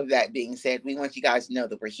with all of that being said, we want you guys to know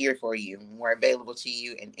that we're here for you and we're available to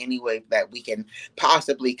you in any way that we can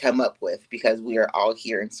possibly come up with, because we are all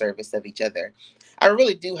here in service of each other. I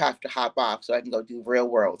really do have to hop off so I can go do real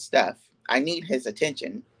world stuff. I need his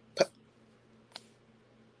attention.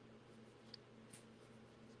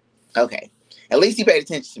 Okay. At least he paid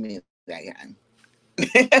attention to me that time.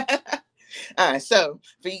 So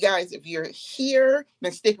for you guys, if you're here,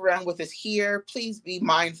 then stick around with us here. Please be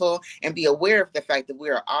mindful and be aware of the fact that we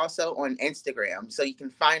are also on Instagram. So you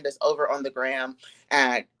can find us over on the gram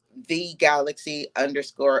at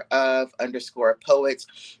 @thegalaxy_of_poets.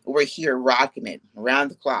 We're here rocking it around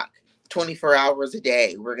the clock, 24 hours a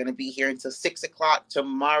day. We're going to be here until 6 o'clock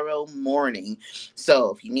tomorrow morning.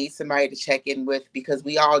 So if you need somebody to check in with, because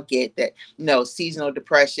we all get that, seasonal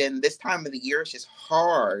depression, this time of the year is just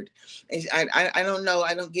hard. I don't know.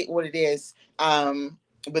 I don't get what it is.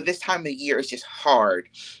 But this time of the year is just hard.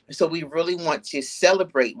 So we really want to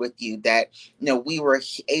celebrate with you that, we were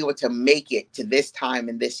able to make it to this time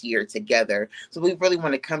and this year together. So we really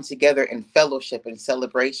want to come together in fellowship and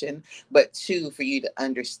celebration, but two, for you to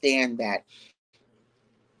understand that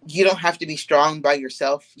you don't have to be strong by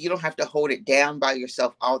yourself. You don't have to hold it down by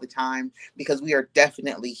yourself all the time, because we are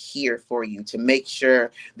definitely here for you to make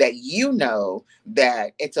sure that you know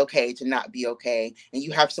that it's okay to not be okay, and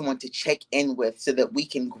you have someone to check in with, so that we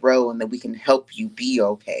can grow and that we can help you be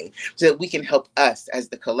okay, so that we can help us as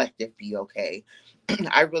the collective be okay.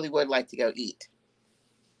 I really would like to go eat.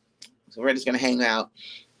 So we're just going to hang out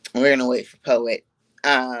and we're going to wait for Poet.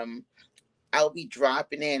 I'll be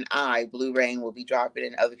dropping in, Blue Rain, will be dropping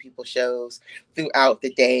in other people's shows throughout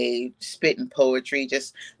the day, spitting poetry,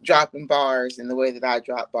 just dropping bars in the way that I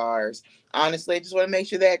drop bars. Honestly, I just want to make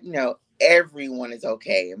sure that, everyone is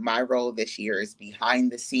okay. My role this year is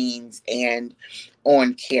behind the scenes and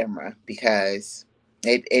on camera, because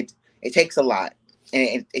it takes a lot.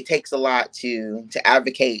 And it takes a lot to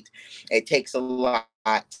advocate. It takes a lot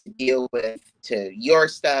to deal with to your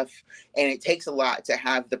stuff, and it takes a lot to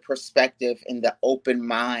have the perspective and the open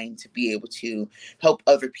mind to be able to help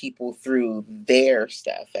other people through their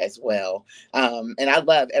stuff as well. And I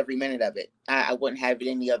love every minute of it. I wouldn't have it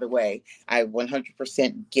any other way. I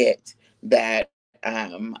 100% get that.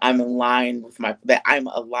 I'm aligned with my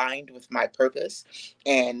purpose,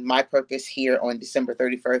 and my purpose here on December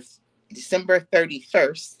 31st.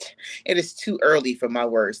 It is too early for my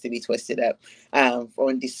words to be twisted up.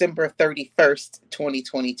 On December 31st,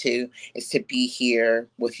 2022, is to be here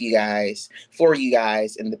with you guys, for you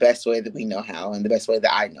guys, in the best way that we know how, and the best way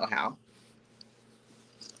that I know how.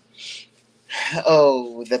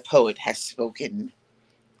 Oh, the poet has spoken.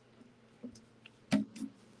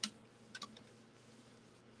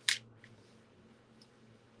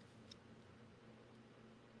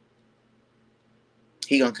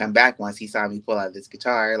 He gonna come back once he saw me pull out this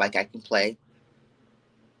guitar, like I can play.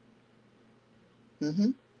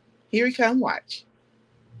 Here he come. Watch.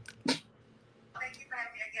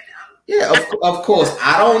 Yeah, of course.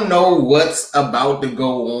 I don't know what's about to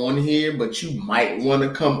go on here, but you might want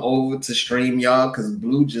to come over to StreamYard, because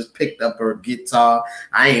Blue just picked up her guitar.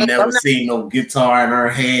 I ain't never seen no guitar in her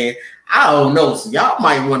hand. I don't know, so y'all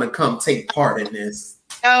might want to come take part in this.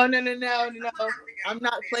 No. I'm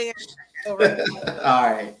not playing. All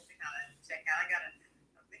right.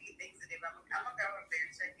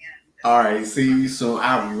 All right. See you soon.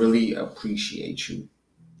 I really appreciate you.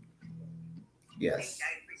 Yes.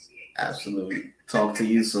 Absolutely. Talk to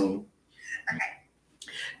you soon.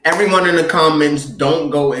 Everyone in the comments, don't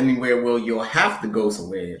go anywhere. Well, you'll have to go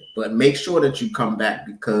somewhere, but make sure that you come back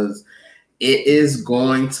because it is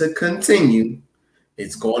going to continue.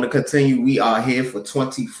 It's going to continue. We are here for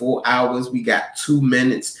 24 hours. We got 2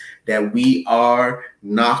 minutes that we are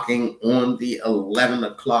knocking on the 11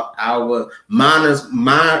 o'clock hour. Myra's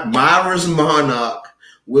Monarch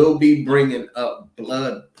will be bringing up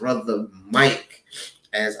Blood Brother Mike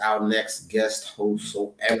as our next guest host.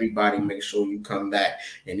 So everybody make sure you come back.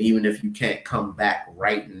 And even if you can't come back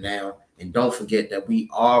right now, and don't forget that we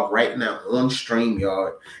are right now on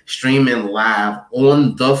StreamYard, streaming live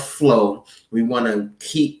on the flow. We want to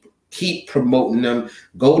keep promoting them.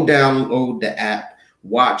 Go download the app,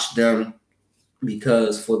 watch them,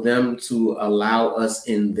 because for them to allow us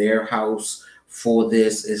in their house for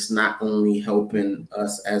this, it's not only helping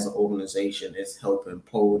us as an organization, it's helping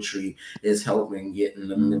poetry, it's helping getting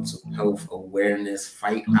the mental health awareness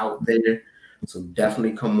fight out there. So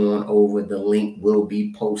definitely come on over. The link will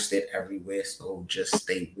be posted everywhere. So just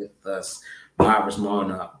stay with us. Myra's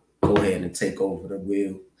Monarch, go ahead and take over the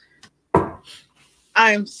wheel.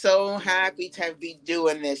 I'm so happy to be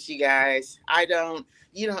doing this, you guys.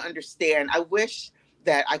 You don't understand. I wish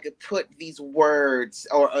that I could put these words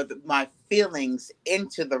or my feelings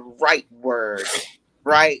into the right words.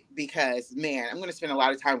 Right? Because, man, I'm going to spend a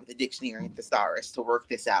lot of time with the dictionary and thesaurus to work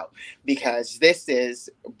this out because this is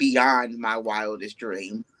beyond my wildest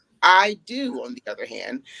dream. I do, on the other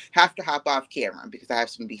hand, have to hop off camera because I have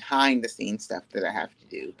some behind the scenes stuff that I have to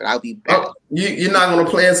do. But I'll be back. Oh, you're not going to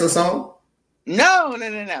play us a song? No,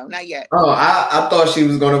 not yet. Oh, I thought she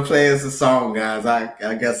was going to play us a song, guys.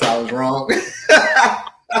 I guess I was wrong.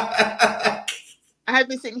 I have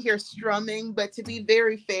been sitting here strumming, but to be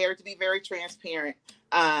very fair, to be very transparent,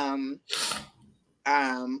 I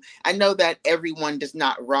know that everyone does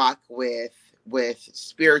not rock with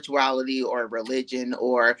spirituality or religion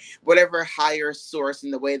or whatever higher source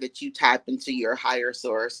in the way that you tap into your higher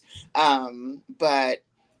source. But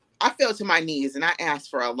I fell to my knees and I asked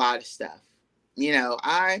for a lot of stuff. You know,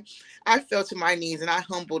 I fell to my knees and I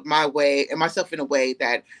humbled myself in a way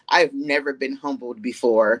that I've never been humbled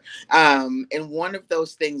before. And one of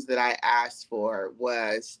those things that I asked for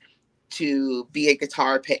was to be a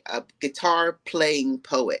guitar playing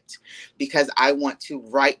poet because I want to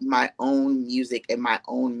write my own music and my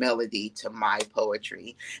own melody to my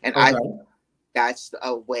poetry. And okay. That's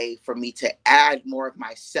a way for me to add more of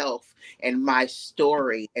myself and my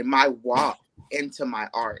story and my walk into my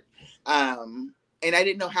art. And I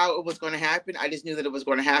didn't know how it was going to happen. I just knew that it was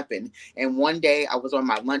going to happen. And one day I was on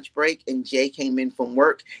my lunch break and Jay came in from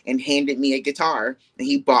work and handed me a guitar and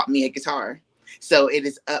he bought me a guitar. So it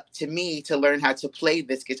is up to me to learn how to play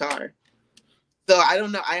this guitar. So I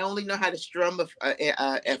don't know. I only know how to strum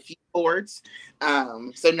a few chords.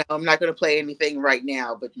 So no, I'm not going to play anything right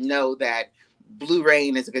now, but know that Blue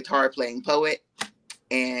Rain is a guitar playing poet.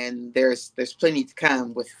 And there's plenty to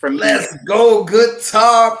come from me. Let's go,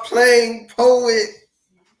 guitar playing poet.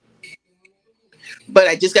 But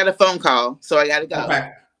I just got a phone call, so I gotta go.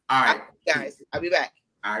 Okay. All right. Guys, I'll be back.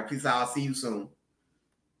 All right, peace out. I'll see you soon.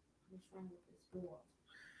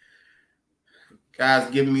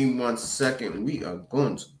 Guys, give me 1 second. We are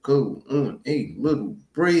going to go on a little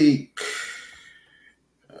break.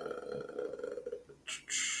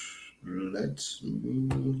 Let's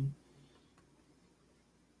move.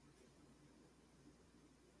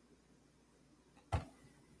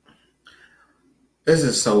 This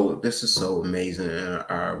is so amazing, and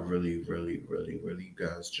I really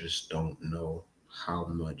guys just don't know how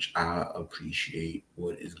much I appreciate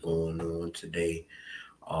what is going on today,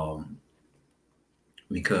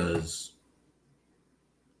 because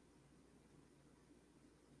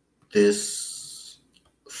this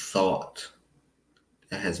thought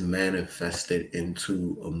that has manifested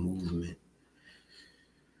into a movement.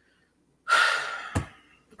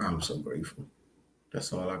 I'm so grateful.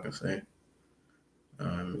 That's all I can say.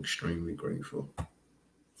 I'm extremely grateful.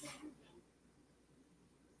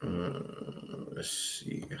 Let's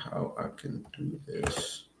see how I can do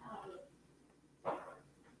this.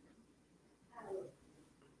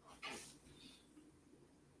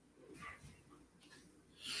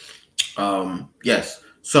 Yes.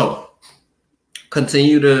 So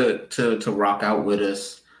continue to rock out with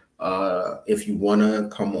us. If you want to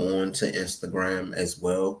come on to Instagram as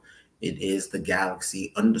well, it is the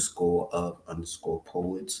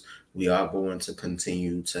Galaxy_of_poets. We are going to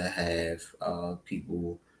continue to have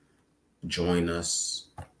people join us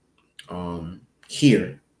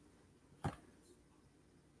here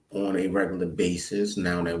on a regular basis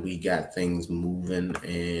now that we got things moving,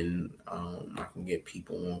 and I can get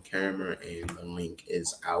people on camera, and the link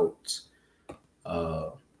is out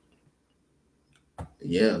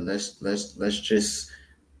Yeah, let's just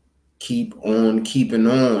keep on keeping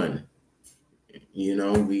on. You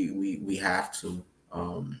know, we have to.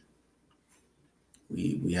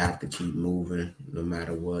 We have to keep moving no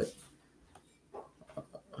matter what.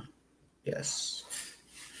 Yes.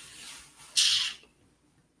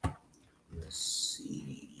 Let's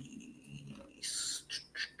see.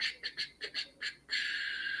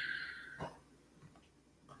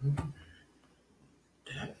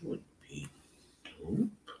 That would be dope.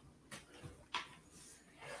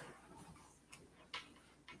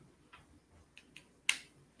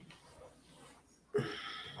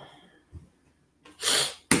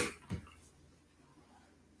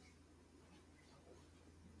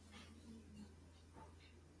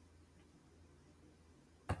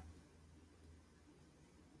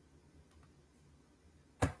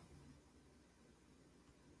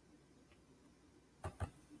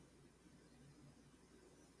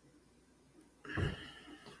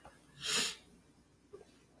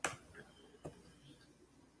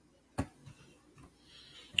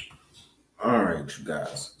 All right, you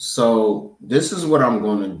guys. So this is what I'm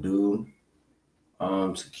gonna do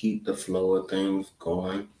to keep the flow of things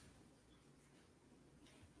going.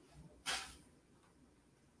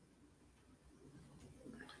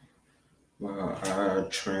 While I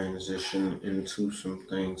transition into some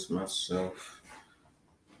things myself.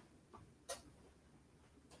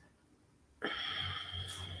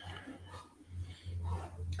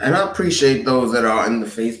 And I appreciate those that are in the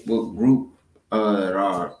Facebook group that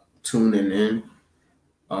are tuning in.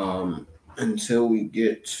 Until we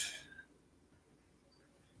get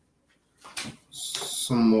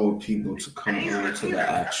some more people to come on to the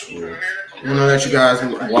actual. I'm gonna let you guys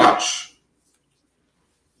watch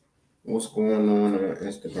what's going on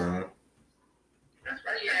Instagram.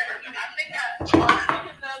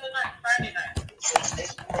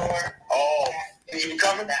 Oh, did you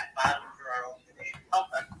recover that bottom drawer?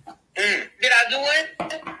 Okay. Did I do it?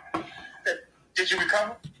 Did you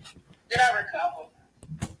recover? Did I recover?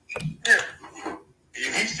 Yeah.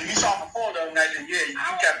 You saw before the other night, and you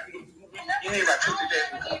need about 2 days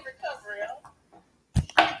recovery.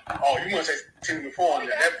 Oh, you want to say 2 before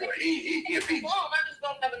that boy? He a beast. Mom, I just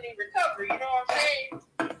don't never need recovery. You know what I'm saying?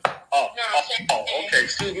 Okay.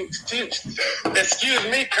 Excuse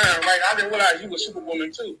me, Karen. Right? I didn't realize you were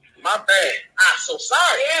Superwoman too. My bad. I'm so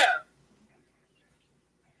sorry. Yeah.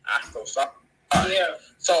 I'm so sorry. Yeah.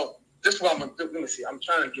 So this is what I'm gonna do. Let me see. I'm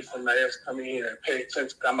trying to get somebody else to come in and pay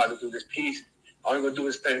attention. I'm about to do this piece. I'm only gonna do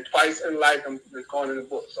this thing twice in life. I'm going in the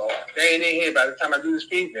book. So if they ain't in here by the time I do this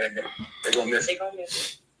piece, they're gonna miss it.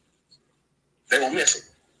 They're gonna miss it.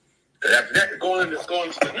 Because after that, going to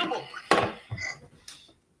the new book.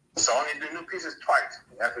 So I only do new pieces twice.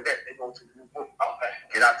 After that, they go to the new book. Okay.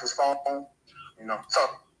 Get out this phone. You know. So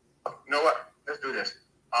you know what? Let's do this.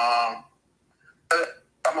 I'm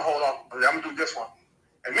gonna hold on. I'm gonna do this one.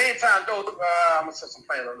 And meantime, those I'm gonna set some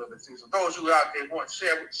playing a little bit too. So those who out there want to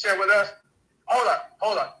share with us.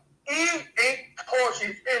 Hold up. Eve Ink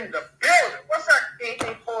Poetry in the building. What's that? Eve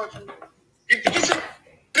Ink Poetry. Did you see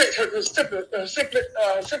her snippet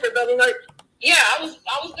the other night? Yeah, I was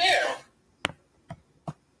there.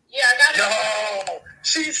 Yeah, I got it. Yo,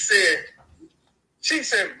 she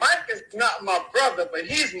said, Mike is not my brother, but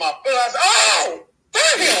he's my brother. I said, oh,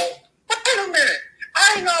 damn, wait a minute.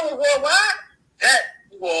 I ain't know I was worldwide.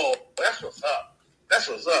 That's what's up. That's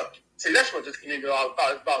what's up. See, that's what this community is all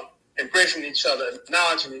about. It's about embracing each other,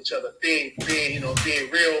 acknowledging each other, being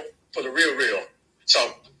real for the real.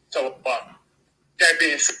 So that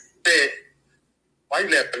being said, why you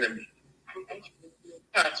laughing at me? I'm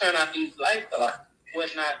trying to turn out these lights off.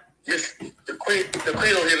 Whatnot. Miss the queen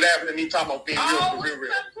over here laughing at me talking about being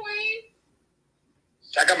real. Queen?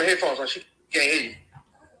 I got my headphones on. She can't hear you.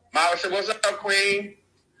 Myra said, "What's up, Queen?"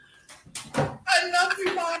 I love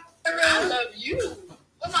you, Myra. I love you.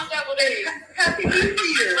 What's my devil day? Happy New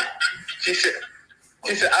Year. She said,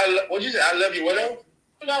 what'd you say? I love you. What else?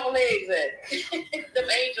 Where double legs at? Them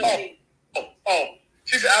angel legs. Oh.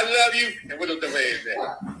 She said, I love you. And where the legs at?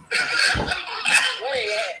 Where they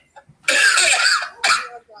at?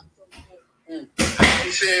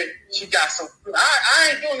 He said she got some. I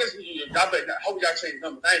ain't doing this with you. I hope y'all change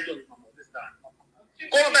numbers. I ain't doing this no more. This time.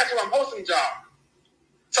 Going back to my hosting job.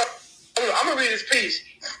 So I'm gonna read this piece,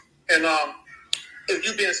 and if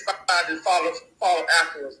you be inspired to follow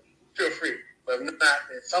afterwards, feel free. But if not,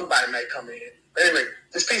 then somebody may come in. But anyway,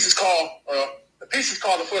 this piece is called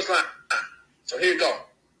The First Line. So here you go.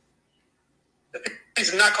 The piece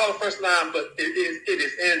is not called The First Line, but it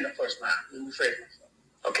is in the first line. Let me phrase myself.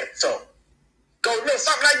 Okay, so go a little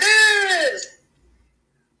something like this.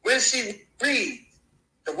 When she breathe.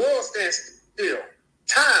 The world stands still.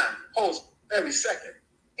 Time holds every second.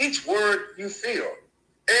 Each word you feel.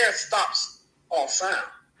 Air stops all sound.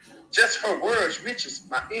 Just her words reaches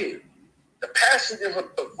my ear. The passion in her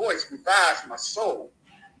voice revives my soul.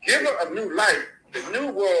 Give her a new life, the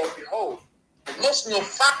new world behold. Emotional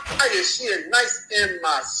fire she ignites in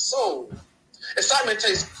my soul. Excitement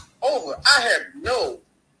takes over. I have no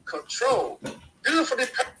control. Beautifully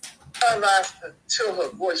paralyzed until her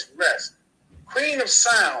voice rests. Queen of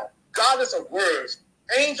sound, goddess of words,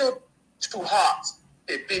 angel to hearts.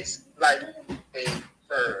 It beats like a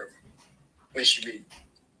verb when she reads.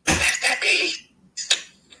 That's that beat.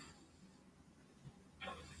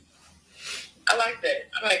 I like that.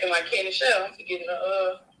 I'm making like Kenny Shell. I'm forgetting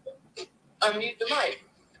to unmute the mic.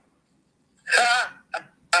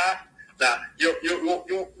 Nah, you.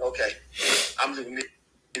 Okay. I'm just gonna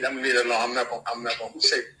leave it alone. I'm not gonna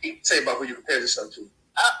say about who you compare yourself to.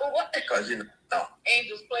 What? Because no.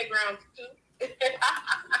 Angels Playground too.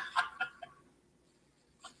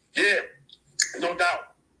 Yeah, no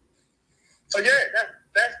doubt. So yeah,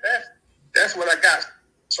 that's what I got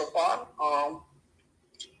so far.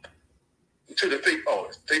 To the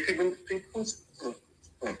people. Anybody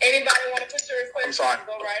want to put your request? I'm sorry.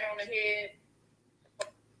 Go right on ahead.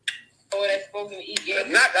 Oh, that's spoken to eat. If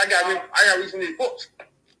not, I got read some of these books.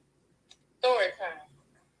 Story time.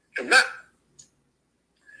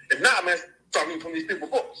 If not, man, start reading from these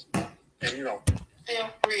people's books. And feel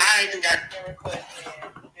free. I ain't even got your request, man.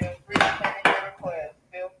 Feel free to make your request.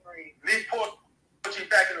 Feel free. These put you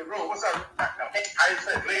back in the room. What's up? I ain't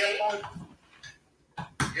said Leah.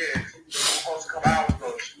 Yeah, she was supposed to come out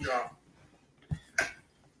ago. She was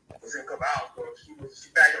in a couple hours ago. She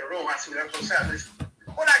back in the room. I see that's what's happening.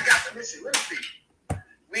 What I got to listen, let me see.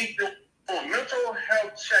 We do a mental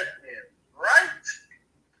health check-in, right?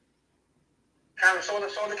 Kind of, sort of,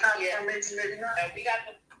 yeah. Maybe not. And we got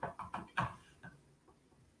the.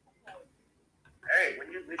 Hey, when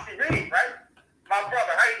you read, right? My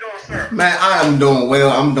brother, how you doing, sir? Man, I'm doing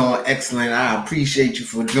well. I'm doing excellent. I appreciate you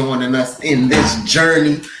for joining us in this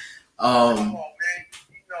journey. Come on, man.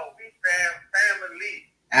 You know, we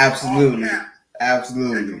family. Absolutely.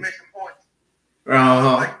 Absolutely.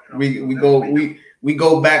 Uh-huh. We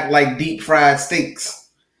go back like deep fried steaks.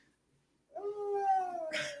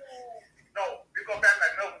 No, we go back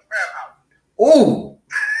like Melvin's Crab House. Ooh.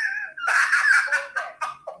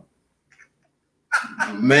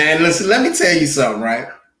 Man, listen, let me tell you something, right?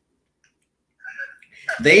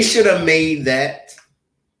 They should have made that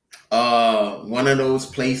one of those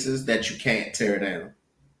places that you can't tear down.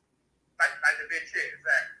 Like the big shit,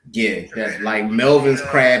 exactly. Yeah, that like Melvin's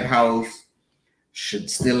Crab House should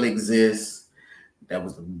still exist. That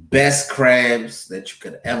was the best crabs that you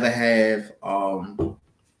could ever have.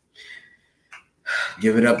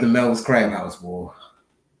 Give it up to Melvin's Crab House, boy.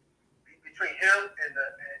 Between him and the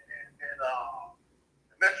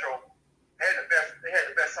Metro, they had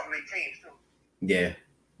the best Summer League teams too. Yeah.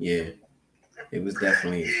 It was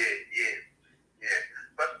definitely. Yeah.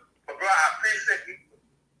 But bro, I appreciate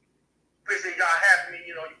y'all having me.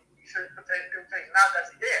 You know, you should put temptation out.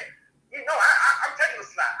 That's You know, I'm taking a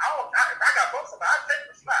slot. I got books about. I'm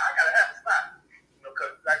taking a slot. I gotta have a slot. You know,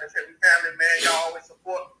 cause like I said, we family, man. Y'all always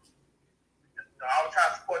support. You know, I always try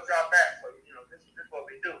to support y'all back. So you know, this is what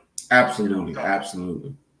we do. Absolutely, so,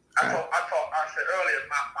 absolutely. I said earlier,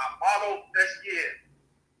 my motto this year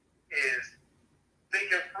is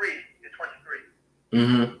thinking free in 23.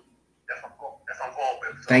 Mm-hmm. That's what I'm going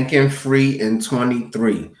with. So. Thinking free in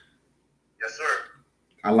 23. Yes, sir.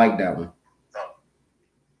 I like that one. So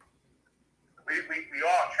we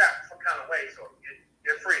all trapped some kind of way. So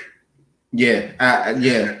you're free. Yeah.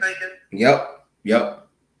 Yeah. Thinking. Yep.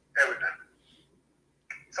 Everything.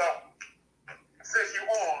 So since you're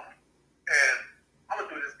on, and I'm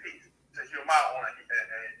gonna do this piece since you're my owner and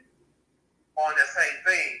on that same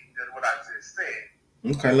thing as what I just said.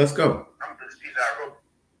 Okay, let's go. I'm gonna do this piece that I wrote.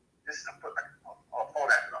 This is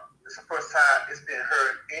the first time it's been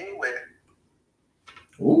heard anywhere.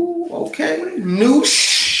 Ooh, okay. New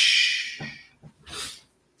shh.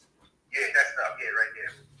 Yeah, that stuff, right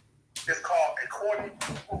there. It's called According to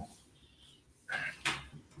Who.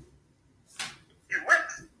 You went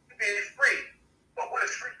to be free, but what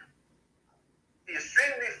is free? The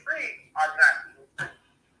extremely free are not even free.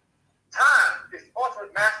 Time is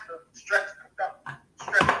ultimate master stress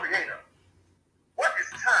creator. What is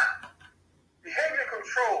time? Behavior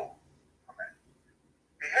control.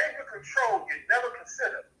 Behavior control you never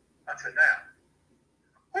considered until now.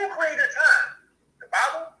 Who created time? The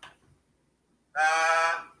Bible?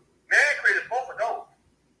 Man created both of those.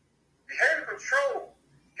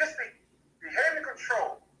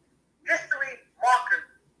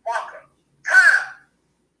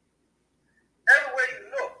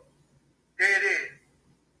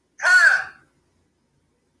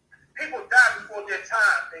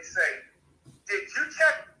 time, they say, did you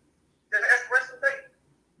check the expiration date?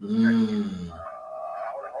 Mm. I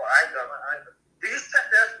ain't done. Did you check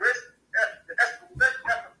the expiration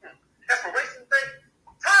date?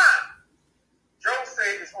 Time. Joe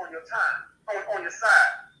said it's on your time, on your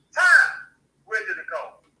side. Time. Where did it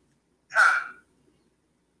go? Time.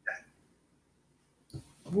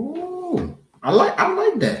 Ooh, I like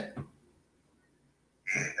that.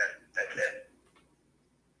 Yeah,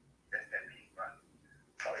 that means, right?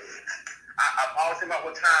 So I'm always thinking about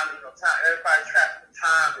what time, time. Everybody tracking the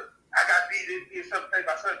time. I got beat something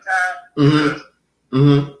by certain time. Mm-hmm.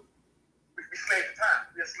 Mm-hmm. We slave to time.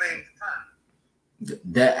 We're slave to time.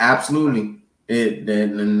 That absolutely.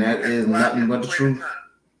 That is nothing but the truth.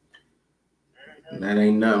 That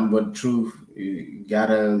ain't nothing but the truth. You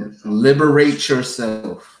gotta liberate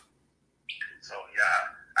yourself. So yeah,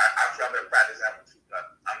 I feel better practice that one too.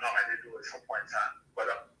 I know I did do it at some point in time, but I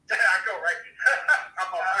go right.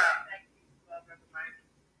 I'm on time.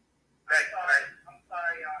 Thank you. I'm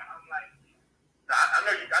sorry, I'm like. I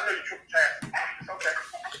know you triple tasking. It's okay.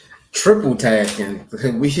 Triple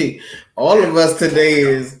tasking. All of us today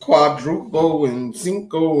is quadruple and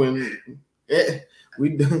cinco and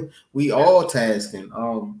we all tasking.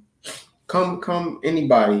 Come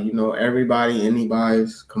anybody,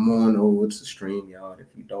 anybody's come on over to StreamYard. If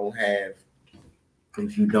you don't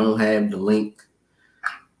have the link,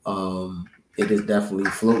 it is definitely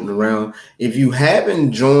floating around. If you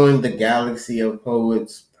haven't joined the Galaxy of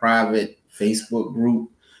Poets private Facebook group,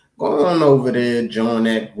 go on over there, join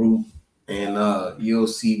that group, and you'll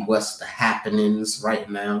see what's the happenings right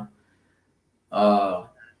now.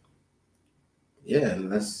 Yeah,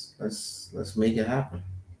 let's make it happen.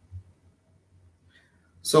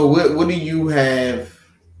 So what do you have?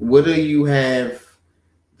 What do you have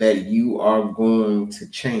that you are going to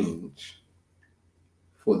change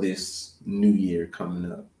for this new year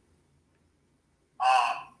coming up?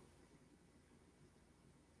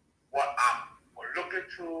 What we're looking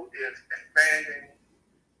to is expanding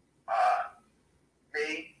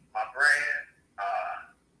me, my brand,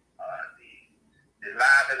 the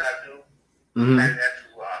live that I do, Mm-hmm. and that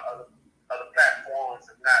to other platforms,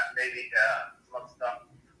 if not maybe some other stuff.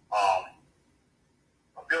 I'm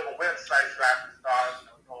building a website so I can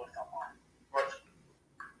start doing some virtual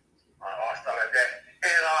or stuff like that.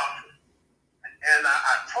 And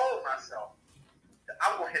I told myself that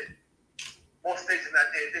I'm gonna hit more stages than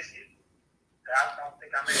I did this year. I don't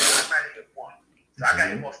think I might hit one. So I got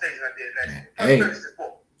to hit more stages than I did last year. Hey. Finish this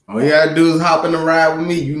book. All you gotta do is hop in the ride with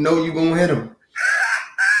me. You know you're gonna hit them.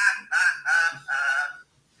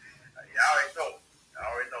 I already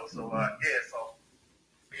know. So so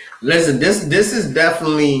listen, this is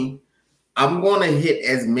definitely. I'm gonna hit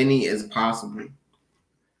as many as possible,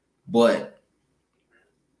 but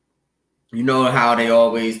you know how they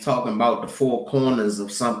always talking about the four corners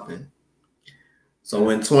of something. So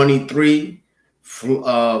in 23,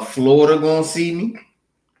 Florida gonna see me.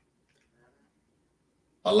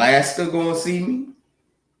 Alaska gonna see me.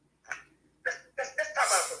 let's talk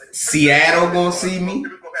about something. Seattle gonna see me.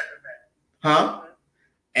 Let me go back to that. Huh?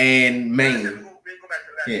 And Maine. Let me go back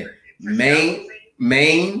to that. Yeah.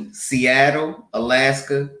 Maine, Seattle,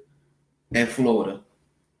 Alaska, and Florida.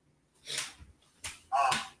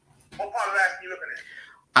 What part of Alaska you looking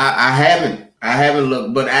at? I haven't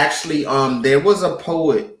looked, but actually, there was a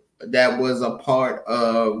poet that was a part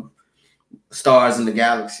of Stars in the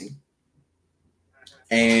Galaxy,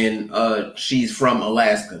 and she's from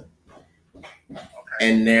Alaska.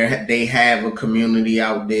 And they have a community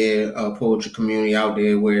out there, a poetry community out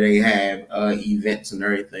there where they have events and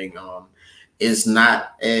everything. It's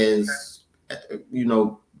not as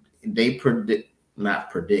they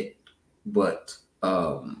but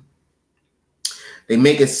they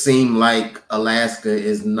make it seem like Alaska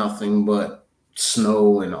is nothing but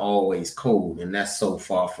snow and always cold, and that's so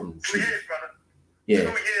far from the truth.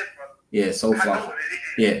 Yeah, so far.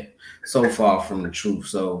 Yeah, so far from the truth.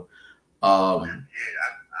 So. I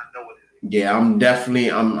know what it is. Yeah, I'm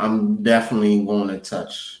definitely going to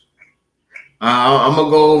touch. I'm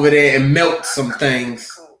gonna go over there and melt some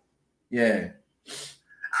things. Cool. Yeah.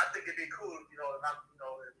 I think it'd be cool, if we would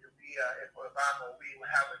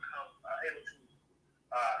have it come able to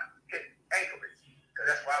hit Anchorage, because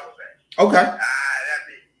that's where I was at. Okay.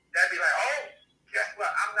 That'd be like, oh, guess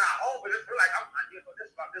what? I'm not home, but it's like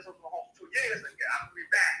this was my home for 2 years, and I'm gonna be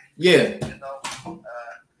back. Yeah.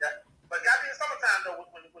 But gotta be in summertime though,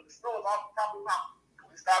 when the snow is off the top of the mountain.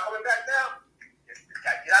 When we start coming back down, you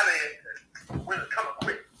gotta get out of here. Winter's coming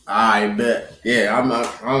quick. I bet. Yeah, I'm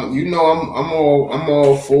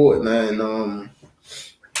all for it, man.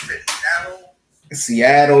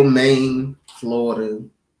 Seattle, Maine, Florida,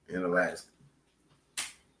 and Alaska.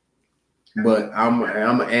 But I'm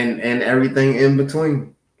and everything in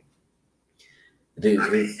between. I mean, you got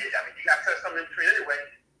to touch something in between anyway.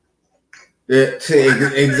 Yeah,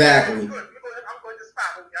 exactly. I'm going to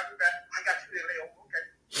spot. I got you there, Leo. Okay.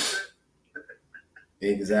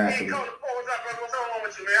 Exactly. Hey, Cole, what's up, brother? What's going on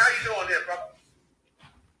with you, man? How you doing there, brother?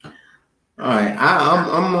 All right,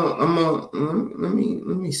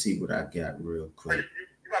 let me see what I got real quick.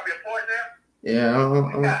 You got to be a point there? Yeah,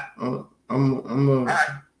 I'm All right.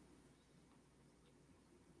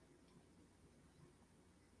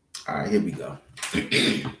 All right, here we go.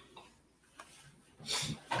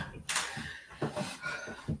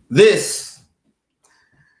 This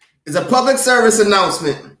is a public service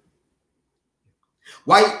announcement.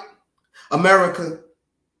 White America,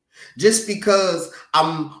 just because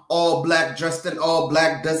I'm all black, dressed in all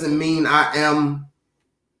black, doesn't mean I am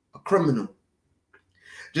a criminal.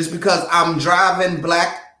 Just because I'm driving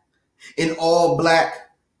black in all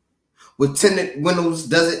black with tinted windows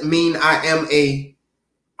doesn't mean I am a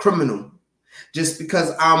criminal. Just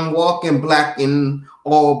because I'm walking black in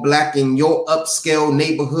all black in your upscale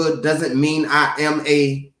neighborhood doesn't mean I am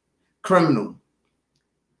a criminal.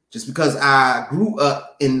 Just because I grew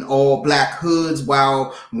up in all black hoods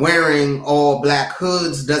while wearing all black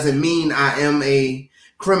hoods doesn't mean I am a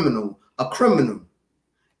criminal. A criminal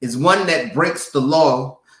is one that breaks the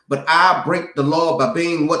law, but I break the law by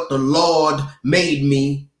being what the Lord made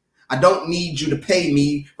me. I don't need you to pay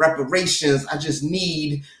me reparations. I just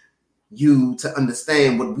need you to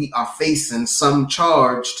understand what we are facing. Some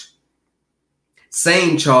charged,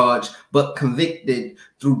 same charge, but convicted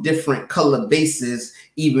through different color bases.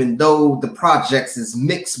 Even though the projects is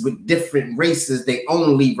mixed with different races, they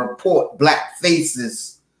only report black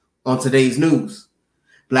faces on today's news.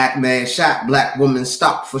 Black man shot, black woman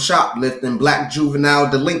stopped for shoplifting, black juvenile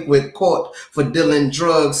delinquent caught for dealing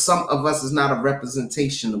drugs. Some of us is not a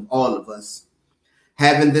representation of all of us.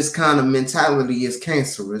 Having this kind of mentality is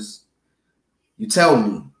cancerous. You tell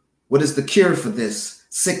me, what is the cure for this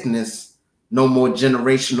sickness? No more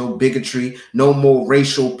generational bigotry, no more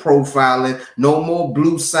racial profiling, no more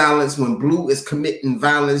blue silence when blue is committing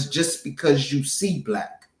violence. Just because you see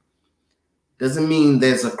black doesn't mean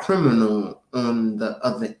there's a criminal on the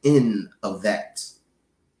other end of that.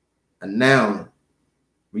 And now,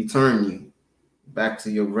 return you back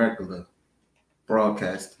to your regular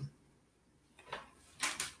broadcasting.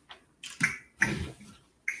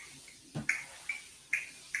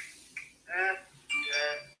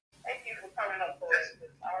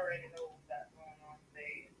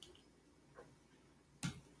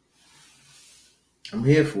 I'm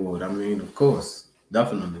here for it. I mean, of course,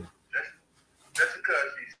 definitely. Just because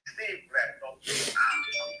you see black, don't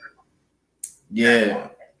yeah.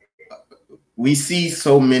 We see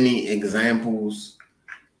so many examples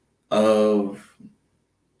of,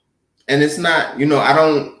 and it's not, you know, I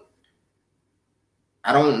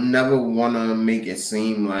don't never want to make it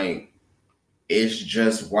seem like it's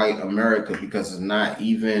just white America, because it's not.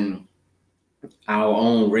 Even our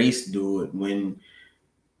own race do it. When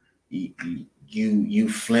you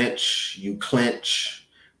flinch, you clench,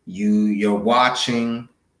 you're watching.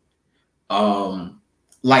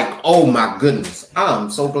 Like, oh my goodness, I'm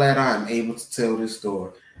so glad I'm able to tell this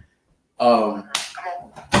story.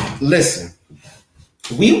 Listen,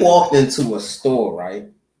 we walked into a store, right?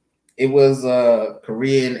 It was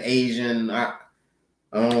Korean, Asian. I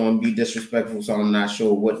don't want to be disrespectful, so I'm not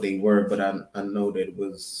sure what they were, but I know that it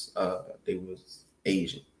was they was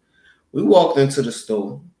Asian. We walked into the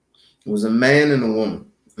store. It was a man and a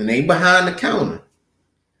woman, and they behind the counter.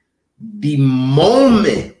 The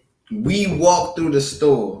moment we walked through the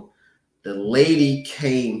store, the lady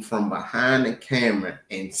came from behind the camera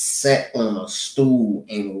and sat on a stool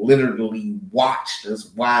and literally watched us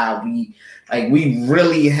while we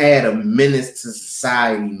really had a menace to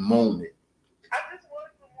society moment. I just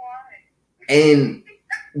wanted to And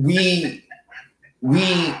we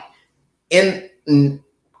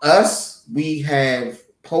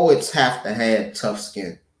poets have to have tough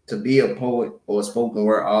skin. To be a poet or a spoken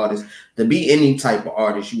word artist, to be any type of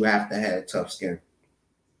artist, you have to have tough skin.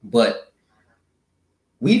 But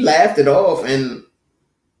we laughed it off, and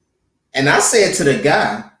I said to the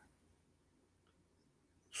guy,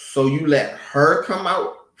 so you let her come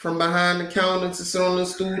out from behind the counter to sit on the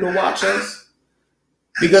stool to watch us?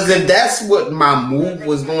 Because if that's what my move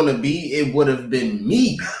was going to be, it would have been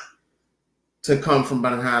me to come from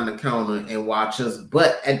behind the counter and watch us.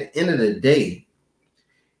 But at the end of the day,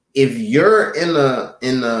 if you're in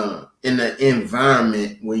in an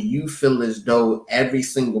environment where you feel as though every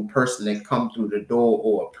single person that comes through the door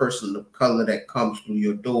or a person of color that comes through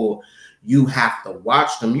your door, you have to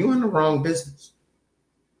watch them, you're in the wrong business.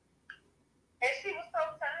 And she was so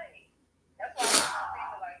tiny. That's why I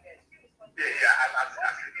feel like that. She was so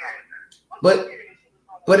tiny.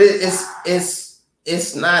 But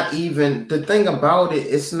it's not even, the thing about it,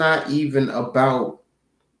 it's not even about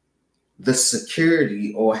the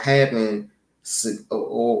security or having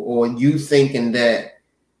or you thinking that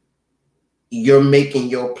you're making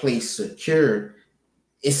your place secure.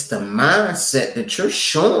 It's the mindset that you're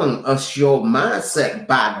showing us your mindset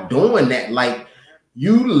by doing that. Like,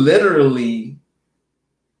 you literally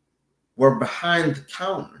were behind the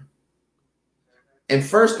counter. And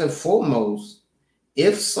first and foremost,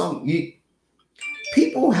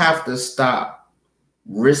 people have to stop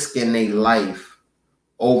risking their life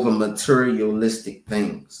over materialistic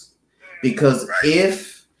things. Because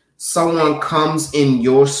if someone comes in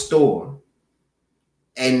your store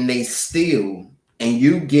and they steal and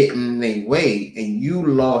you get in their way and you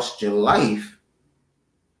lost your life,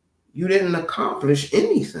 you didn't accomplish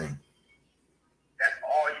anything. That's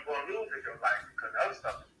all you're going to lose in your life, because other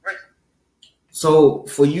stuff is great. So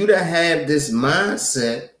for you to have this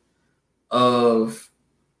mindset of,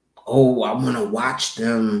 oh, I want to watch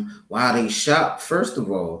them while they shop, first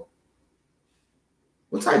of all,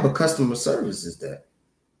 what type of customer service is that?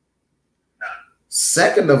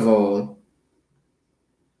 Second of all,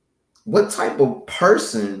 what type of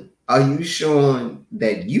person are you showing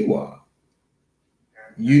that you are?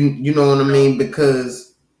 You know what I mean?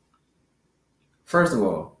 Because first of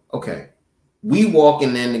all, okay, we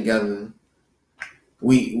walking in together.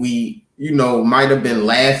 We might have been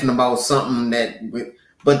laughing about something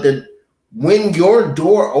but when your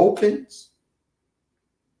door opens,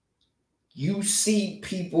 you see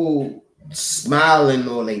people smiling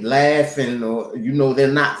or they laughing, or they're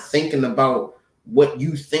not thinking about what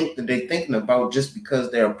you think that they're thinking about just because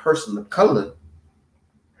they're a person of color.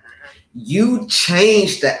 You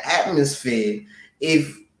change the atmosphere.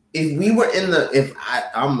 If we were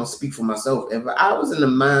I'm gonna speak for myself, if I was in the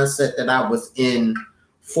mindset that I was in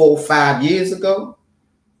 4 or 5 years ago,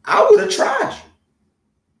 I would have tried you.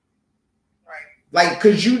 Right. Like,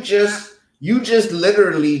 cause you just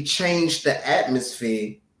literally changed the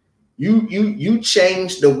atmosphere. You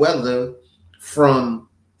changed the weather from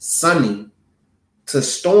sunny to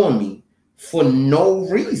stormy for no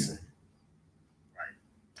reason. Right.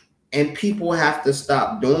 And people have to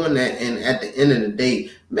stop doing that. And at the end of the day,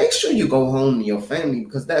 make sure you go home to your family,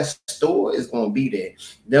 because that store is gonna be there.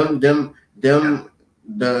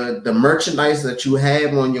 The merchandise that you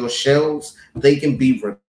have on your shelves, they can be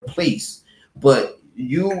replaced. But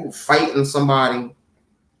you fighting somebody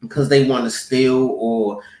because they want to steal,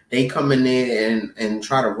 or they come in there and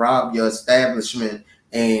try to rob your establishment,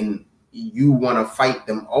 and you want to fight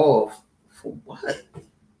them off for what?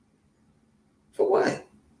 For what?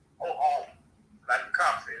 Go home. Like the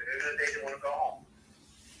cop said, at the end of the day, they want to go home.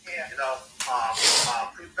 Yeah.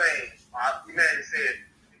 Two things. The man said,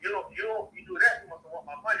 you do that, you must want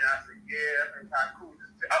my money. I said, yeah, that's kind of cool.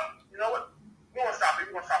 Just say, oh, you know what? We want to stop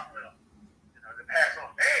it. We want to stop it. They pass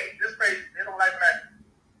on. Hey, this place, they don't like black.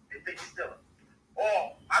 They think you're stealing.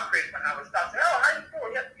 Or I pray when I would stop. Say, oh, how you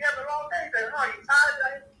doing? You have a long day. Say, oh, you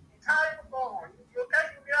tired? You tired? What's going on? You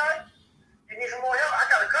okay? You be all right? You need some more help? I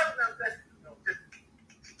got a cousin that said, just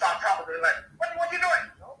start talking to her like, what you doing?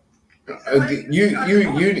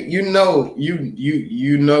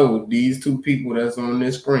 You know these two people that's on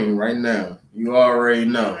this screen right now. You already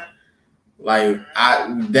know. Like,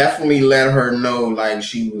 I definitely let her know, like,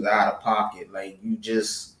 she was out of pocket. Like,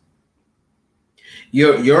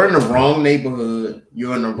 you're in the wrong neighborhood.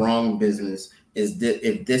 You're in the wrong business.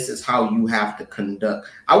 If this is how you have to conduct,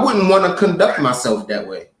 I wouldn't want to conduct myself that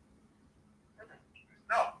way.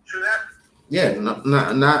 No, true that. Yeah, not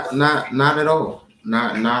at all.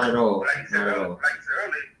 Not at all. Like you said earlier,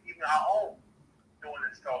 even our own doing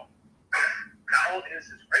this stuff, not only is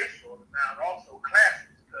this racial, now it's also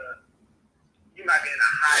classist, because you might be in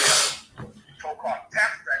a higher so-called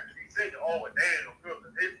tax bracket. You think, oh, they ain't no good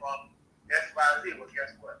because they from XYZ. Well,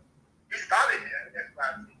 guess what? You started there at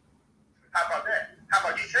XYZ. How about that? How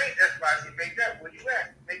about you change XYZ, make that where you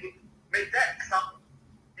at? Make that something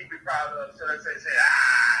you be proud of. So let's say,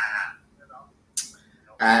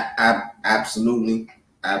 Absolutely.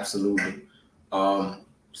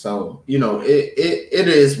 So it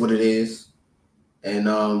is what it is, and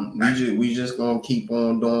we just gonna keep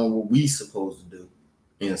on doing what we supposed to do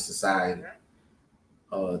in society,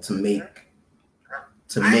 to make.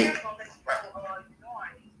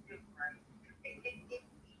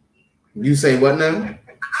 You say what now? I'm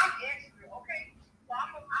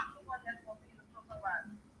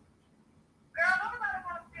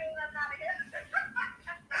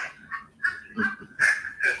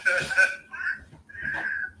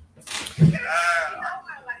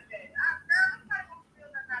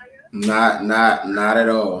Not at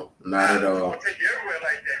all. Not at all.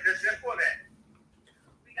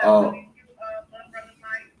 Oh.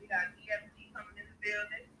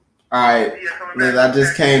 All right, Liz, I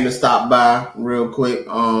just came to stop by real quick.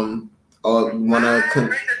 Or wanna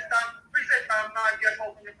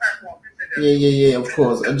yeah, of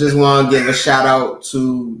course. I just want to give a shout out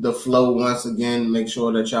to the Flow once again. Make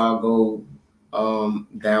sure that y'all go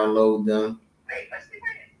download them.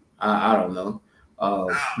 I don't know.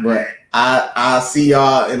 But I'll see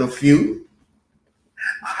y'all in a few.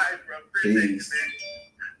 Peace.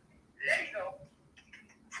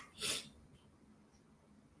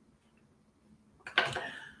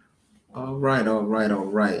 All right.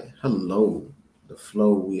 Hello, the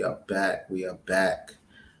Flow. We are back.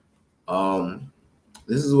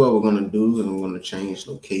 This is what we're gonna do, and we're gonna change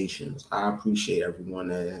locations. I appreciate everyone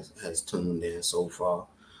that has tuned in so far.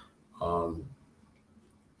 We're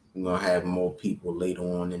gonna have more people later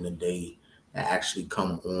on in the day that actually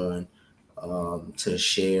come on to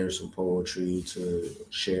share some poetry, to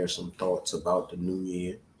share some thoughts about the new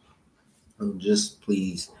year. Just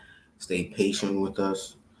please stay patient with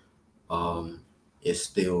us. It's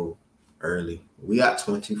still early. We got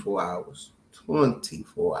 24 hours.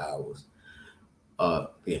 24 hours.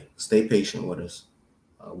 Stay patient with us.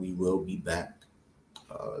 We will be back.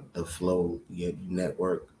 The Flow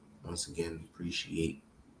Network, once again, appreciate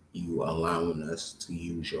you allowing us to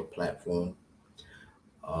use your platform.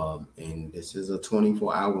 And this is a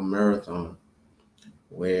 24-hour marathon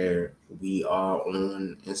where we are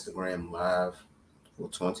on Instagram Live for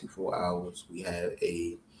 24 hours. We have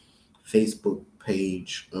a Facebook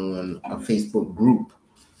page on a Facebook group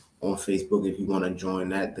on Facebook if you want to join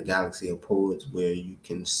that, the Galaxy of Poets, where you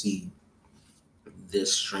can see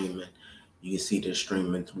this streaming. You can see this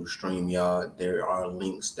streaming through StreamYard. There are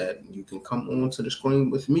links that you can come onto the screen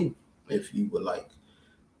with me if you would like.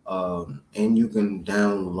 And you can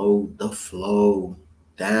download the Flow.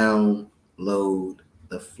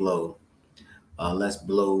 Let's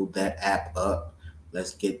blow that app up.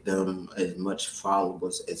 Let's get them as much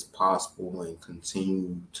followers as possible and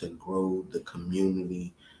continue to grow the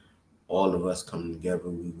community. All of us come together,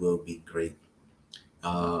 we will be great.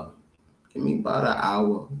 Give me about an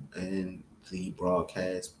hour and the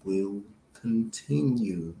broadcast will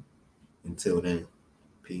continue. Until then,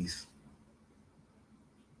 peace.